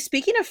 And actually,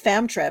 speaking of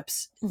fam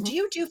trips, do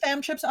you do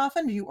fam trips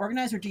often? Do you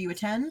organize or do you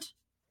attend?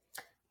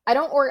 I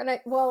don't organize.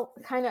 Well,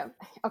 kind of.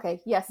 Okay.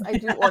 Yes, I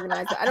do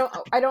organize it.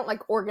 I don't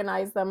like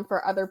organize them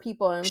for other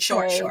people and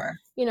say,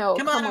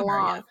 come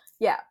along.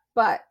 Yeah.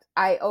 But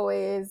I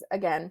always,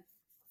 again,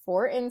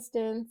 for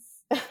instance,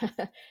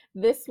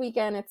 this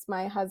weekend, it's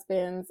my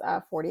husband's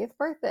 40th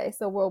birthday.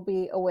 So we'll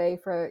be away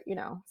for,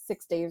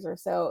 6 days or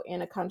so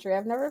in a country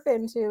I've never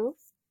been to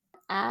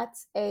at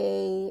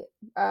a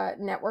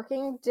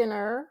networking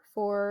dinner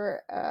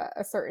for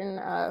a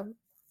certain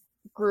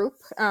group,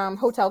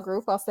 hotel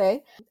group, I'll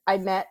say. I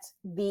met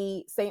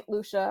the St.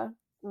 Lucia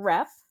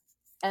rep.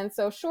 And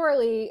so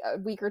surely a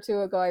week or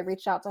two ago, I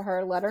reached out to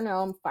her, let her know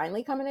I'm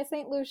finally coming to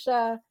St.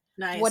 Lucia.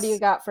 Nice. What do you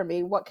got for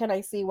me? What can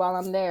I see while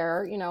I'm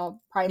there?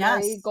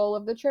 Primary goal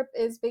of the trip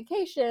is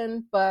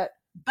vacation, but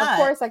of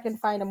course I can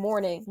find a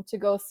morning to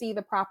go see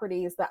the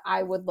properties that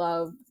I would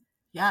love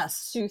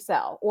to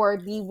sell, or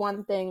the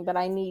one thing that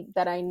I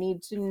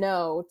need to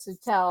know to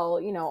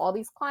tell, all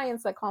these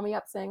clients that call me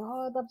up saying,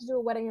 oh, I'd love to do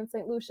a wedding in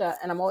St. Lucia.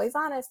 And I'm always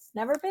honest,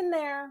 never been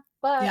there,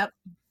 but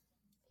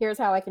here's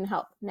how I can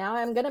help. Now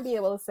I'm going to be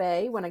able to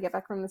say, when I get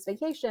back from this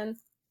vacation,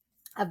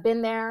 I've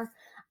been there.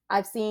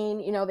 I've seen,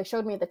 they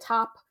showed me the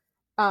top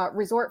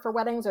resort for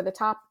weddings, or the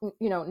top,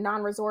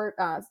 non-resort,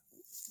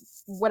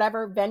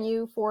 whatever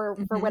venue for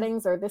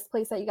weddings, or this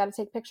place that you got to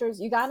take pictures.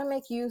 You got to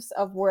make use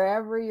of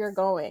wherever you're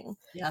going.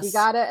 Yes. You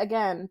got to,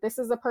 again, this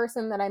is a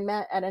person that I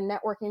met at a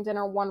networking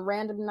dinner one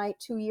random night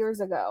 2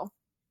 years ago.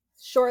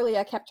 Surely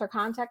I kept her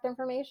contact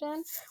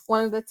information.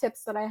 One of the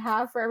tips that I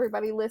have for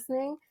everybody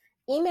listening,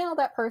 email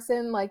that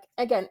person. Like,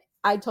 again,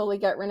 I totally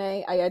get,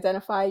 Renee. I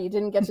identify. You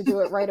didn't get to do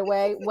it right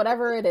away.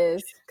 Whatever it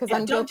is, because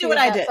I'm guilty of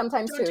that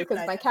sometimes too,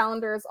 because my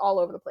calendar is all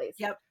over the place.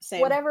 Yep,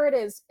 same. Whatever it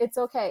is, it's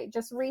okay.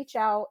 Just reach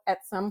out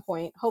at some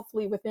point,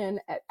 hopefully within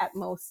at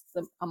most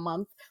a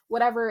month,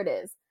 whatever it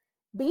is.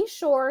 Be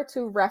sure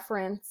to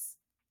reference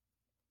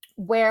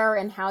where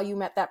and how you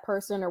met that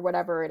person or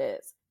whatever it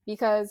is.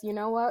 Because you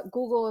know what?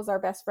 Google is our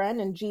best friend,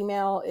 and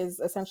Gmail is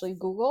essentially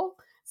Google.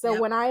 So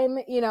when I'm,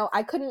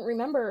 I couldn't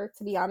remember,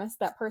 to be honest,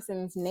 that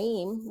person's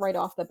name right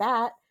off the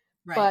bat.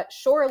 Right. But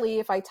surely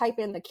if I type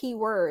in the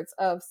keywords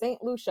of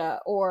St.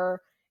 Lucia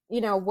or,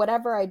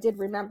 whatever I did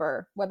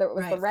remember, whether it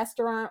was the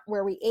restaurant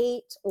where we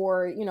ate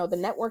or, the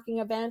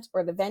networking event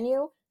or the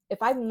venue, if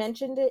I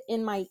mentioned it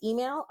in my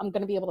email, I'm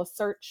going to be able to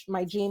search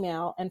my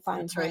Gmail and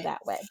find her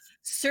that way.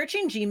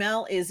 Searching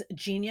Gmail is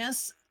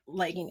genius.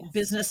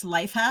 Business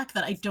life hack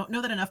that I don't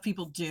know that enough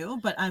people do,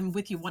 but I'm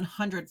with you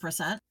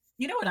 100%.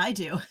 You know what I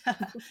do?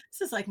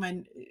 This is like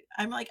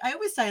I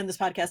always say on this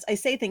podcast, I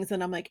say things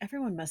and I'm like,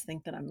 everyone must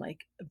think that I'm like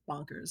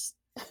bonkers.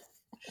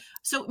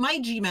 So my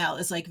Gmail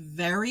is like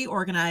very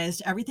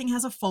organized. Everything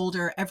has a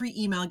folder. Every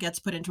email gets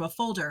put into a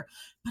folder,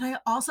 but I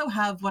also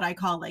have what I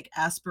call like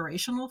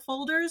aspirational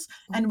folders.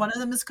 And one of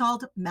them is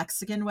called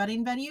Mexican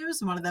wedding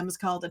venues. One of them is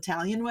called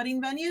Italian wedding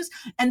venues.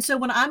 And so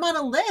when I'm on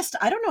a list,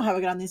 I don't know how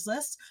I got on these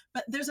lists,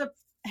 but there's a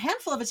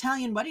handful of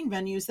Italian wedding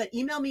venues that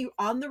email me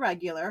on the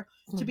regular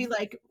to be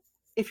like,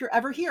 if you're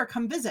ever here,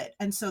 come visit.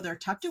 And so they're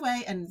tucked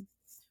away, and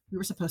we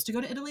were supposed to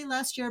go to Italy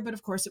last year, but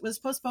of course it was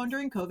postponed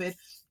during COVID.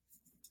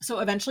 So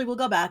eventually we'll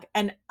go back,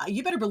 and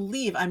you better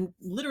believe I'm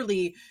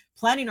literally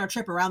planning our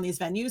trip around these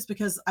venues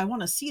because I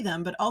want to see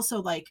them, but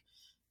also like,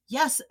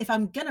 yes, if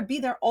I'm going to be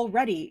there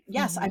already,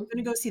 yes, I'm going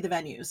to go see the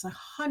venues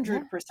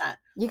 100%.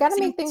 You got to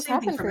make things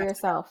happen for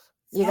yourself.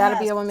 You got to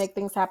be able to make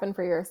things happen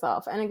for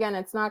yourself. And again,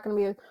 it's not going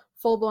to be a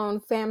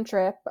full-blown fam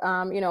trip,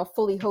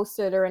 fully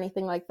hosted or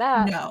anything like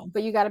that. No.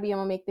 But you got to be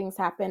able to make things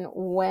happen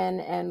when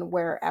and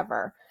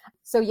wherever.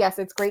 So yes,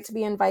 it's great to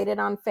be invited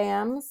on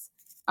FAMs.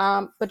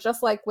 But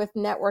just like with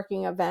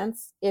networking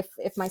events, if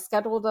my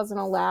schedule doesn't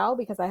allow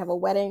because I have a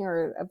wedding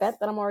or event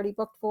that I'm already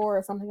booked for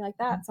or something like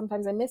that,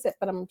 sometimes I miss it,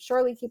 but I'm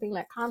surely keeping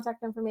that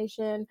contact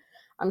information.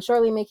 I'm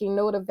surely making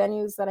note of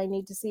venues that I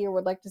need to see or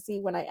would like to see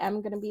when I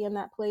am going to be in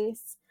that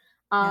place.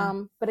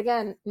 But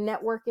again,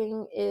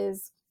 networking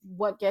is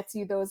what gets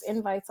you those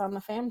invites on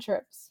the fam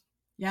trips.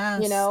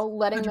 Yes. You know,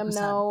 letting 100%. them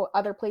know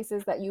other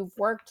places that you've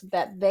worked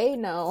that they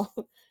know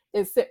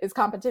is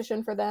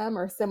competition for them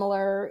or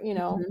similar, you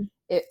know.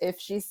 If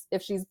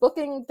she's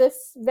booking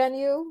this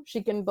venue,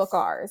 she can book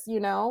ours,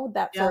 you know,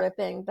 that sort of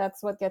thing.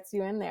 That's what gets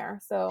you in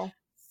there. So,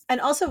 and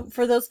also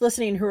for those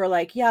listening who are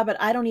like, yeah, but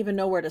I don't even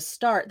know where to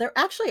start. There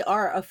actually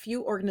are a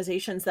few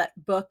organizations that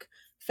book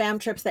fam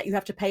trips that you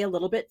have to pay a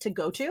little bit to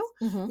go to.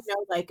 You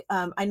know, like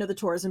I know the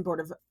Tourism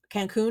Board of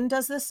Cancun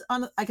does this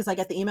on, because I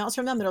get the emails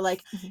from them that are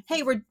like,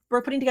 hey,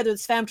 we're putting together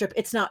this fam trip.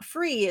 It's not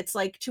free. It's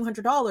like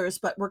 $200,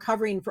 but we're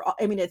covering for,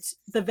 I mean, it's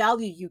the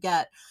value you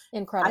get.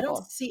 Incredible. I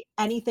don't see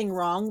anything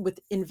wrong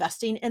with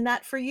investing in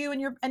that for you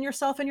and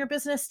yourself and your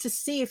business to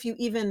see if you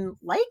even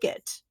like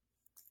it.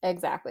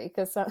 Exactly.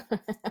 Because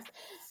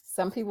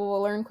some people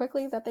will learn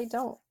quickly that they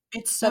don't.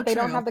 It's so that they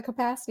true. don't have the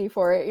capacity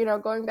for it. You know,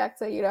 going back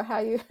to, you know, how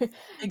you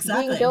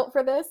exactly being built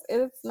for this,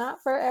 it's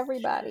not for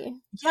everybody.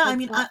 Yeah, I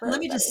mean, let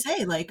me just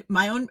say, like,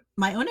 my own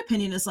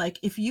opinion is like,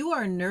 if you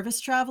are a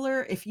nervous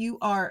traveler, if you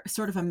are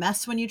sort of a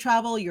mess when you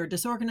travel, you're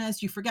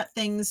disorganized, you forget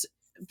things,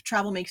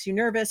 travel makes you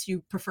nervous,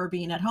 you prefer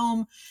being at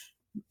home,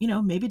 you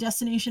know, maybe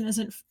destination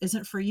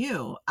isn't for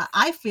you.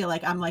 I feel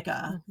like I'm like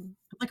a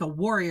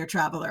warrior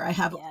traveler.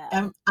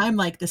 I'm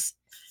like this.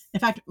 In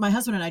fact, my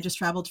husband and I just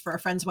traveled for a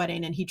friend's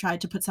wedding, and he tried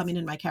to put something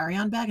in my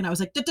carry-on bag, and I was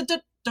like,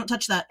 don't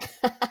touch that.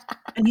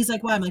 And he's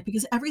like, why? I'm like,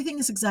 because everything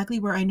is exactly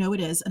where I know it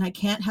is, and I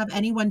can't have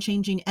anyone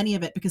changing any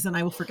of it because then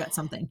I will forget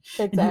something.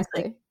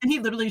 Exactly. And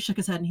he literally shook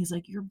his head, and he's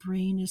like, your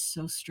brain is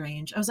so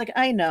strange. I was like,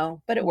 I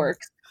know, but it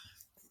works.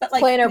 But like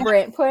planner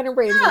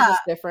brains are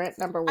just different.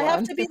 Number one, I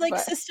have to be like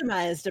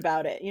systemized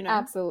about it, you know.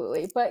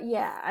 Absolutely. But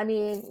yeah, I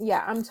mean,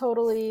 yeah, I'm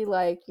totally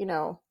like, you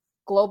know,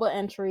 global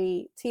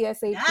entry,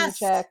 TSA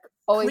pre-check,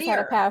 always had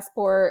a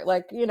passport.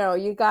 Like, you know,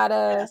 you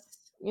gotta,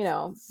 you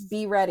know,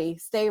 be ready,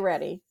 stay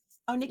ready.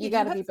 Oh, Nikki, you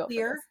gotta be built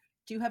Clear? for this.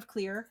 Do you have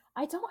Clear?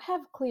 I don't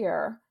have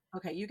Clear.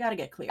 Okay, you got to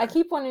get Clear. I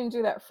keep wanting to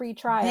do that free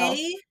trial.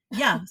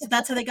 So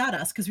that's how they got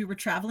us, because we were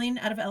traveling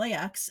out of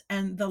LAX,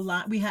 and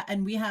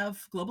we have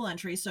global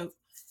entry. So,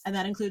 and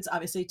that includes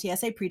obviously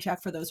TSA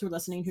pre-check for those who are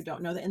listening who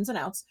don't know the ins and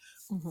outs.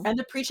 And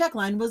the pre-check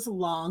line was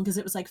long because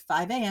it was like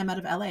 5 a.m. out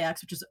of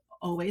LAX, which is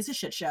always a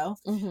shit show.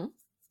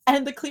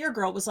 And the Clear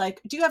girl was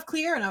like, do you have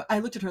Clear? And I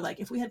looked at her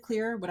like, if we had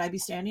Clear, would I be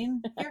standing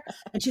here?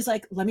 And she's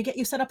like, let me get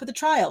you set up with a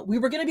trial. We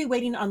were going to be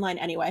waiting online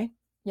anyway.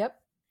 Yep.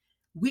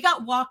 We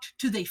got walked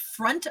to the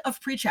front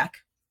of pre-check.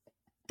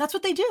 That's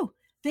what they do.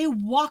 They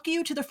walk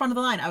you to the front of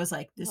the line. I was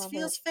like, this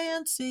feels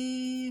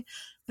fancy.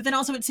 But then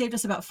also it saved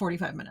us about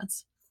 45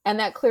 minutes. And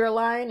that Clear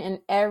line in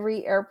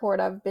every airport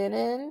I've been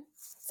in,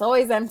 it's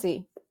always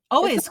empty.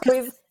 Always.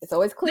 It's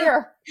always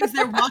clear. Because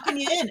they're walking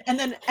you in. And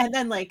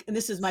then like, and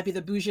this might be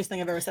the bougiest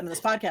thing I've ever said on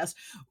this podcast.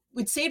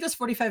 It saved us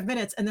 45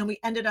 minutes. And then we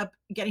ended up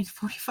getting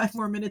 45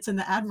 more minutes in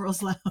the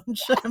Admiral's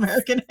Lounge at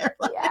American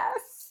Airlines.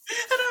 Yes.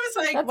 And I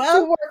was like, that's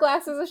 2 more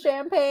glasses of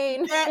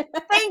champagne.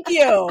 Thank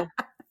you.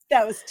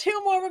 That was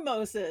 2 more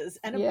mimosas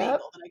and a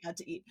bagel that I got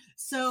to eat.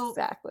 So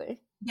exactly.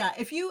 Yeah.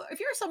 If you're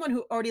someone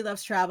who already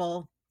loves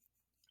travel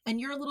and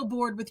you're a little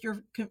bored with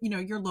your, you know,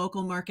 your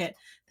local market,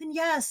 then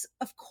yes,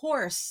 of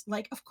course,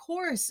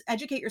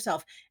 educate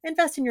yourself,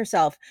 invest in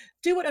yourself,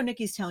 do what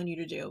Onikki's telling you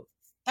to do.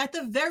 At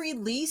the very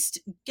least,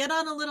 get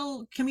on a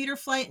little commuter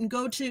flight and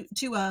go to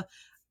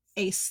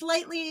a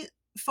slightly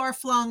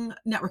far-flung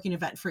networking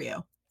event for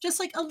you. Just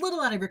like a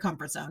little out of your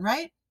comfort zone,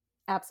 right?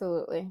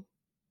 Absolutely.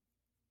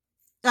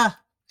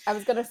 I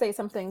was gonna say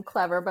something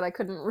clever, but I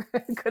couldn't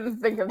think of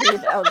the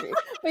analogy.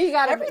 But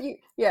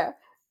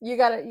you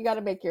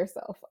gotta make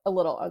yourself a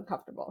little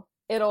uncomfortable.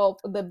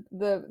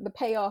 The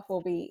payoff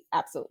will be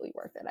absolutely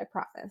worth it. I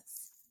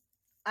promise.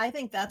 I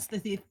think that's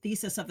the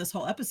thesis of this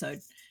whole episode.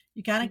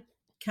 You gotta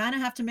kind of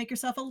have to make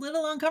yourself a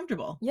little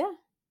uncomfortable. Yeah.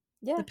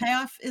 The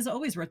payoff is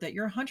always worth it.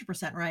 You're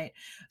 100% right.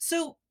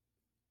 So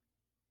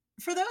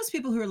for those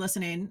people who are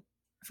listening,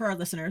 for our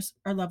listeners,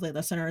 our lovely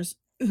listeners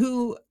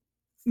who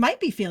might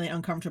be feeling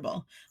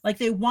uncomfortable, like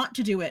they want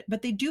to do it,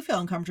 but they do feel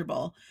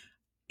uncomfortable,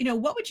 you know,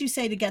 what would you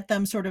say to get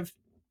them sort of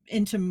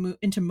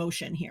into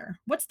motion here?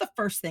 What's the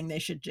first thing they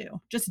should do?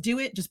 Just do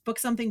it, just book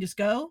something, just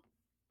go?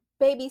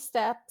 Baby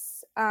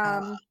steps.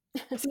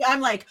 See,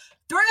 I'm like,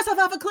 throw yourself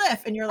off a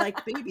cliff, and you're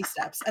like, baby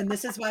steps. And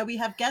this is why we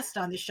have guests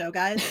on this show,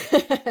 guys.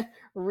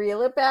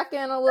 Reel it back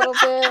in a little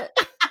bit.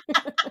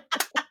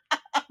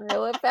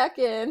 Reel it back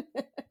in.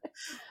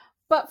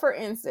 But for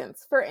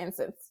instance,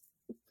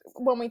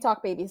 when we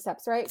talk baby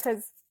steps, right?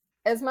 Because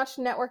as much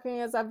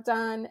networking as I've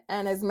done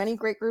and as many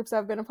great groups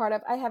I've been a part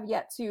of, I have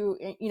yet to,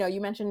 you know, you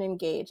mentioned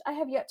Engage. I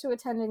have yet to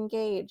attend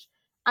Engage.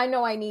 I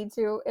know I need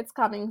to. It's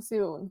coming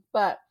soon.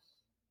 But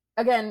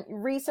again,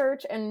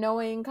 research and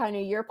knowing kind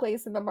of your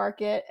place in the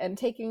market and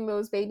taking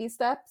those baby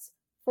steps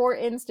for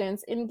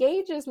instance,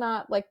 Engage is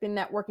not like the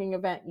networking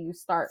event you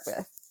start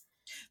with.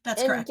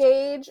 That's correct.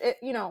 Engage,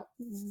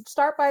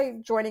 start by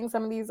joining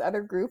some of these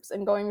other groups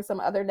and going to some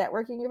other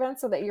networking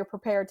events so that you're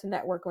prepared to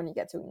network when you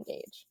get to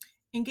Engage.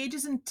 Engage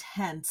is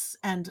intense,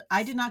 and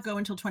I did not go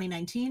until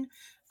 2019.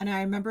 And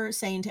I remember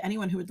saying to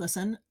anyone who would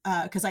listen,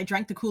 because I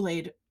drank the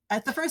Kool-Aid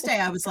at the first day,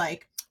 I was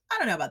like, I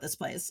don't know about this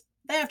place.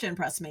 They have to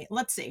impress me.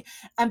 Let's see.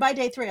 And by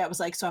day 3, I was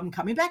like, so I'm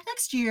coming back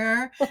next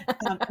year.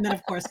 And then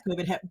of course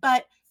COVID hit,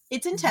 but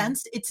it's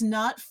intense. It's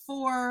not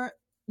for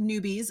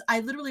newbies.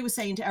 I literally was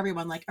saying to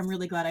everyone, like, I'm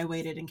really glad I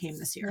waited and came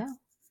this year.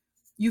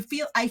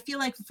 Yeah. I feel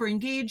like for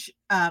Engage,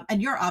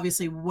 and you're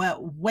obviously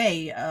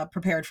way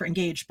prepared for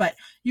Engage, but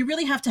you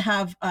really have to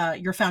have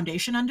your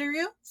foundation under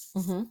you.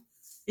 Mm-hmm.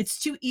 It's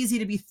too easy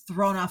to be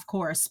thrown off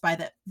course by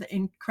the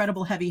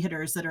incredible heavy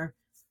hitters that are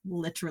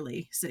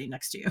literally sitting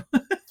next to you.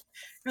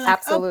 Like,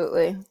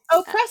 absolutely.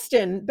 Oh,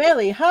 Preston,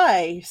 Bailey,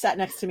 hi, sat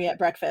next to me at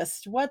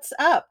breakfast. What's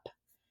up?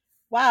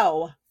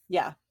 Wow.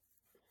 Yeah.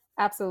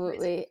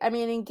 Absolutely. I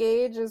mean,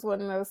 Engage is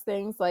one of those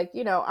things, like,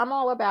 I'm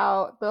all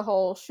about the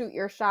whole shoot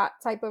your shot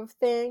type of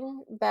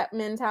thing, that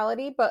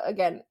mentality. But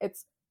again,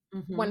 it's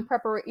when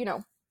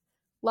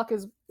luck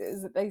is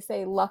they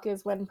say luck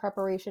is when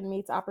preparation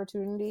meets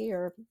opportunity,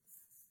 or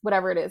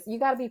whatever it is. You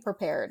got to be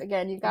prepared.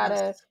 Again, you got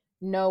to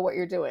know what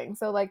you're doing.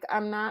 So like,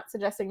 I'm not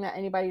suggesting that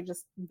anybody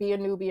just be a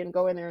newbie and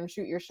go in there and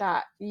shoot your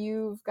shot.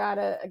 You've got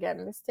to,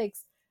 again, this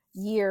takes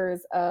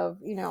years of,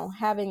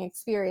 having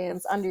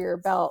experience under your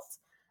belt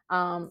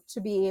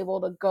to be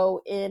able to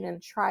go in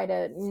and try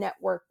to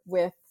network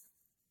with,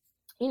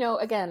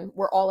 again,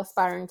 we're all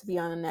aspiring to be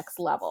on the next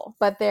level.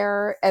 But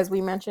there, as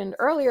we mentioned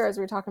earlier, as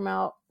we were talking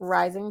about a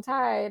rising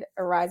tide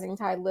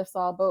lifts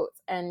all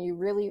boats, and you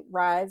really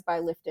rise by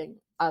lifting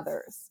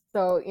others.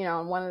 So,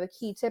 one of the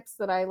key tips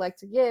that I like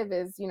to give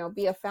is,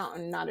 be a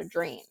fountain, not a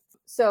drain.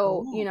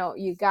 So,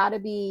 you got to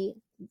be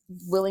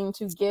willing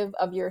to give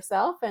of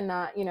yourself and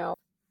not,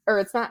 or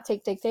it's not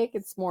take,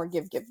 it's more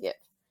give.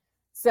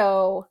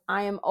 So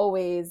I am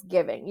always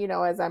giving,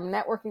 as I'm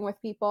networking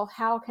with people,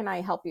 how can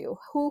I help you?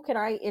 Who can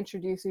I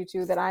introduce you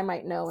to that I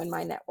might know in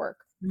my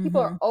network? Mm-hmm.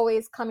 People are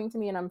always coming to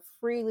me, and I'm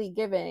freely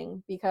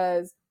giving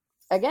because,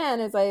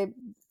 again, as I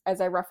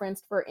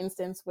referenced, for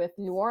instance, with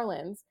New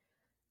Orleans,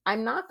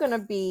 I'm not going to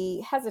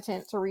be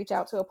hesitant to reach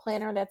out to a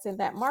planner that's in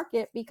that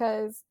market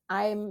because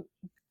I've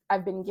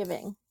been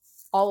giving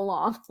all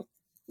along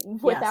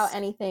without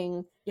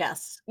anything,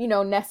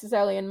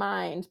 necessarily in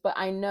mind. But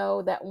I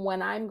know that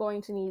when I'm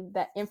going to need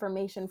that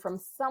information from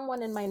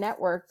someone in my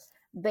network,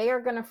 they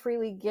are going to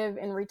freely give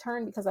in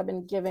return because I've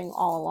been giving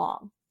all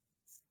along.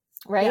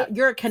 Right? Yeah,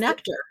 you're a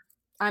connector.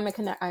 I'm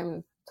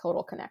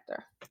total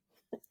connector.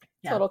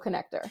 Total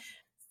connector.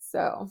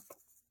 So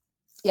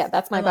yeah,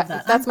 that's my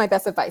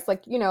best advice.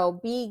 Like,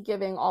 be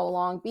giving all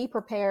along, be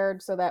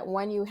prepared so that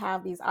when you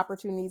have these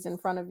opportunities in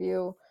front of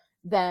you,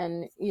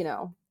 then,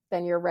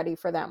 then you're ready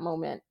for that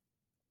moment.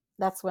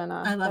 That's when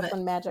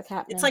when magic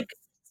happens.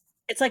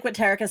 It's like what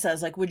Terica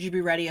says, like, would you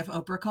be ready if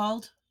Oprah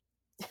called?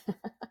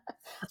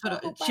 That's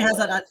what she has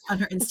that on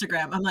her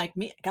Instagram. I'm like,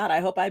 God,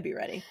 I hope I'd be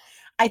ready.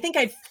 I think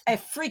I'd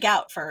freak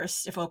out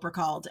first if Oprah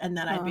called, and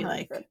then I'd be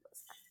like,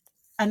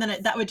 and then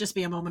that would just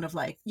be a moment of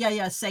like,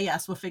 yeah, say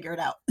yes, we'll figure it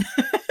out.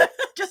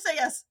 Just say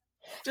yes.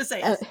 Just say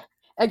yes.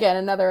 Again,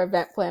 another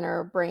event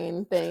planner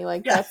brain thing.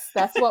 Like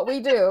that's what we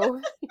do,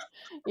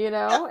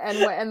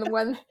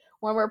 and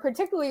when we're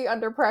particularly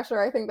under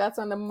pressure, I think that's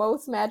when the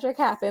most magic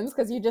happens,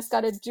 because you just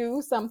got to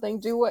do something,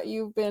 do what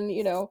you've been,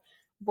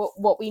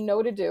 what we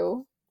know to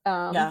do.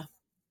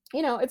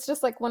 It's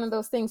just like one of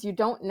those things, you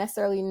don't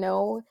necessarily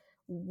know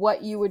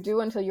what you would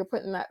do until you're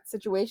put in that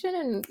situation.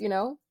 And,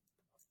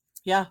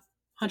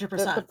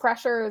 100%. The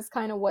pressure is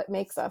kind of what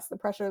makes us. The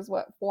pressure is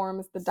what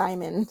forms the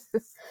diamond,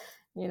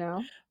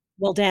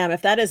 Well, damn,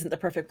 if that isn't the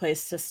perfect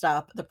place to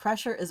stop. The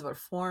pressure is what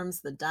forms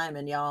the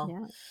diamond, y'all.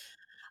 Yeah.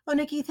 Oh,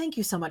 Nikki, thank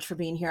you so much for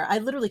being here. I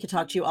literally could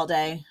talk to you all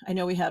day. I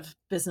know we have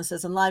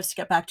businesses and lives to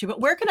get back to,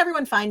 but where can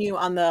everyone find you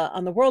on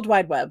the World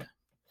Wide Web?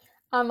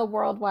 On the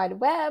World Wide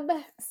Web.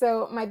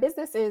 So my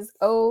business is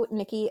O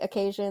Nikki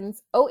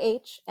Occasions,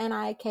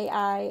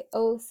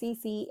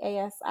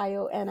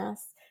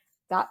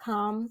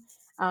 OHNIKIOCCASIONS.com.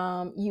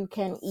 You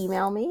can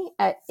email me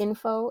at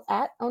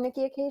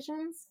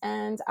info@ONikkiOccasions,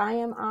 and I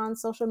am on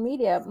social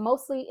media,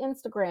 mostly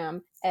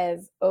Instagram,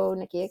 as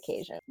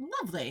ONikkiOccasion.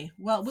 Lovely.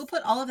 Well, we'll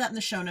put all of that in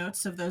the show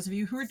notes. So those of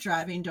you who are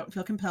driving, don't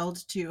feel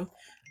compelled to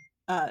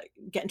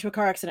get into a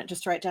car accident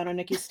just to write down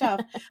Nikki's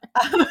stuff.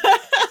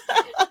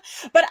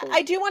 But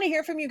I do want to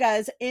hear from you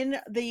guys in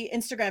the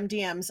Instagram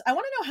DMs. I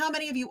want to know how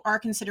many of you are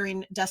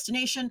considering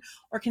destination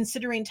or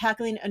considering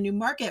tackling a new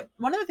market.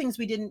 One of the things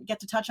we didn't get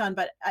to touch on,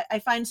 but I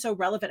find so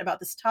relevant about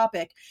this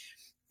topic,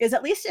 is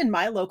at least in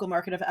my local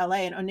market of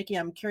LA, and Nikki,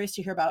 I'm curious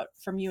to hear about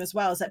from you as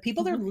well, is that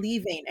people are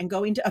leaving and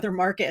going to other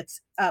markets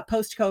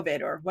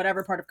post-COVID or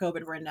whatever part of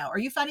COVID we're in now. Are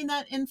you finding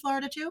that in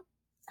Florida too?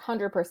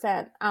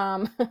 100%.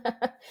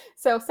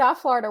 So South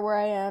Florida, where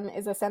I am,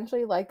 is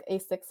essentially like a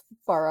sixth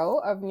borough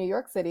of New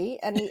York City.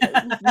 And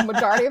the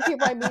majority of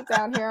people I meet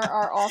down here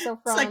are also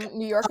from like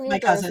New York, New my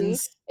Jersey.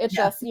 cousins. It's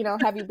Yeah. just,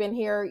 have you been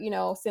here,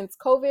 since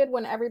COVID,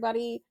 when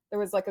there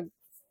was like a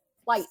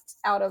flight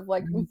out of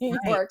like New York,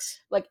 Right.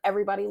 like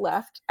everybody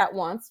left at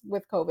once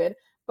with COVID.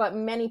 But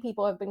many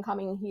people have been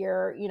coming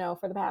here,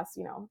 for the past,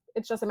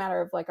 it's just a matter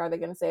of like, are they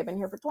going to say I've been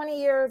here for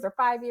 20 years or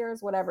 5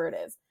 years, whatever it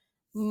is.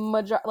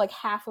 Like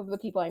half of the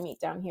people I meet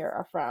down here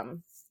are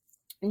from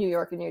New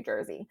York and New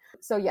Jersey.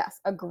 So yes,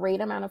 a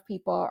great amount of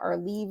people are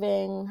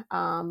leaving,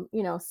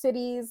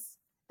 cities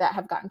that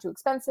have gotten too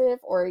expensive,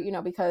 or,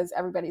 because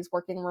everybody's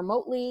working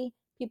remotely,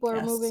 people are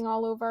Yes. moving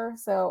all over.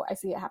 So I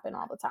see it happen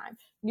all the time.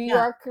 New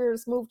Yeah.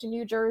 Yorkers move to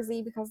New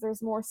Jersey because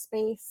there's more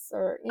space,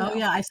 or, Oh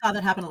yeah, I saw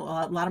that happen a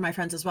lot of my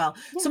friends as well.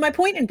 Yeah. So my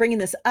point in bringing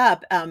this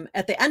up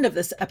at the end of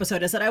this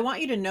episode is that I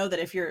want you to know that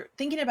if you're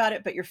thinking about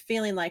it, but you're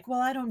feeling like,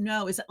 well, I don't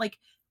know, is it like,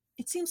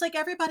 it seems like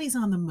everybody's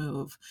on the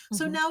move.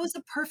 So Mhm. now is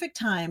the perfect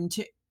time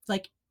to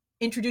like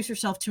introduce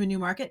yourself to a new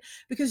market,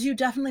 because you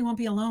definitely won't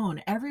be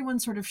alone.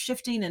 Everyone's sort of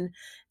shifting and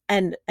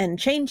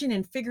changing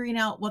and figuring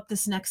out what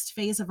this next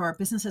phase of our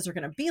businesses are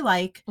going to be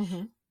like.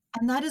 Mhm.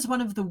 And that is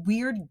one of the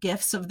weird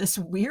gifts of this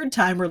weird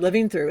time we're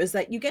living through, is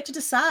that you get to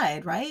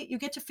decide, right? You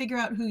get to figure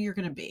out who you're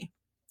going to be.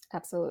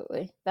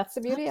 Absolutely. That's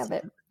the beauty of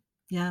it.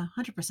 Yeah,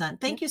 100%.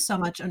 Thank you so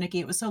much,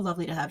 Oniki. It was so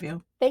lovely to have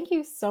you. Thank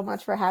you so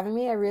much for having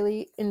me. I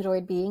really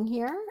enjoyed being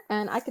here,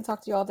 and I could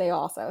talk to you all day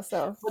also.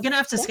 So We're going to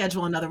have to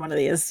schedule another one of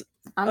these.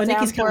 I'm down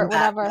Oniki's for coming it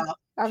back whenever. now.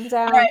 I'm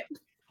down. All right.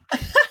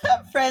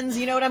 Friends,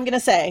 you know what I'm going to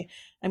say?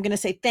 I'm going to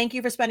say thank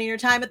you for spending your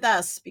time with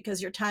us, because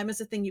your time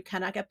is a thing you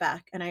cannot get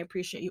back. And I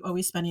appreciate you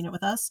always spending it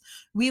with us.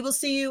 We will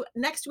see you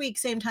next week,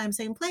 same time,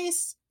 same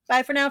place.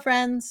 Bye for now,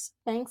 friends.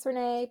 Thanks,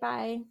 Renee.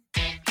 Bye.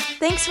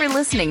 Thanks for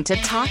listening to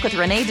Talk with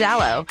Renee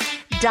Dallo.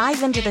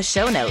 Dive into the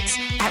show notes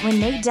at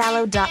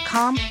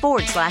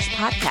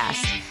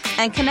reneedallo.com/podcast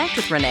and connect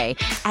with Renee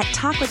at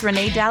Talk with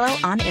Renee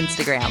Dallo on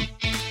Instagram.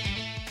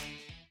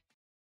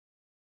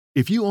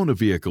 If you own a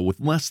vehicle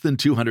with less than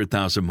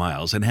 200,000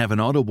 miles and have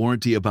an auto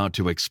warranty about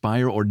to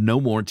expire or no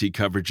warranty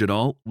coverage at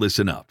all,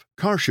 listen up.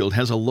 CarShield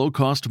has a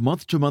low-cost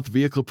month-to-month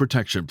vehicle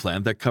protection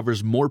plan that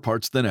covers more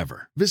parts than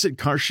ever. Visit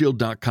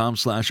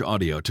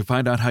carshield.com/audio to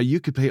find out how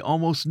you could pay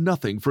almost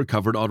nothing for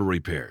covered auto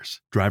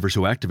repairs. Drivers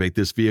who activate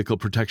this vehicle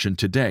protection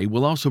today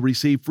will also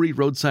receive free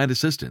roadside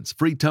assistance,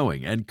 free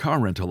towing, and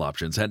car rental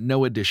options at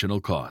no additional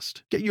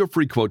cost. Get your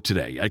free quote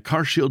today at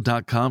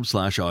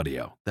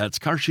carshield.com/audio. That's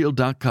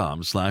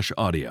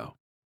carshield.com/audio.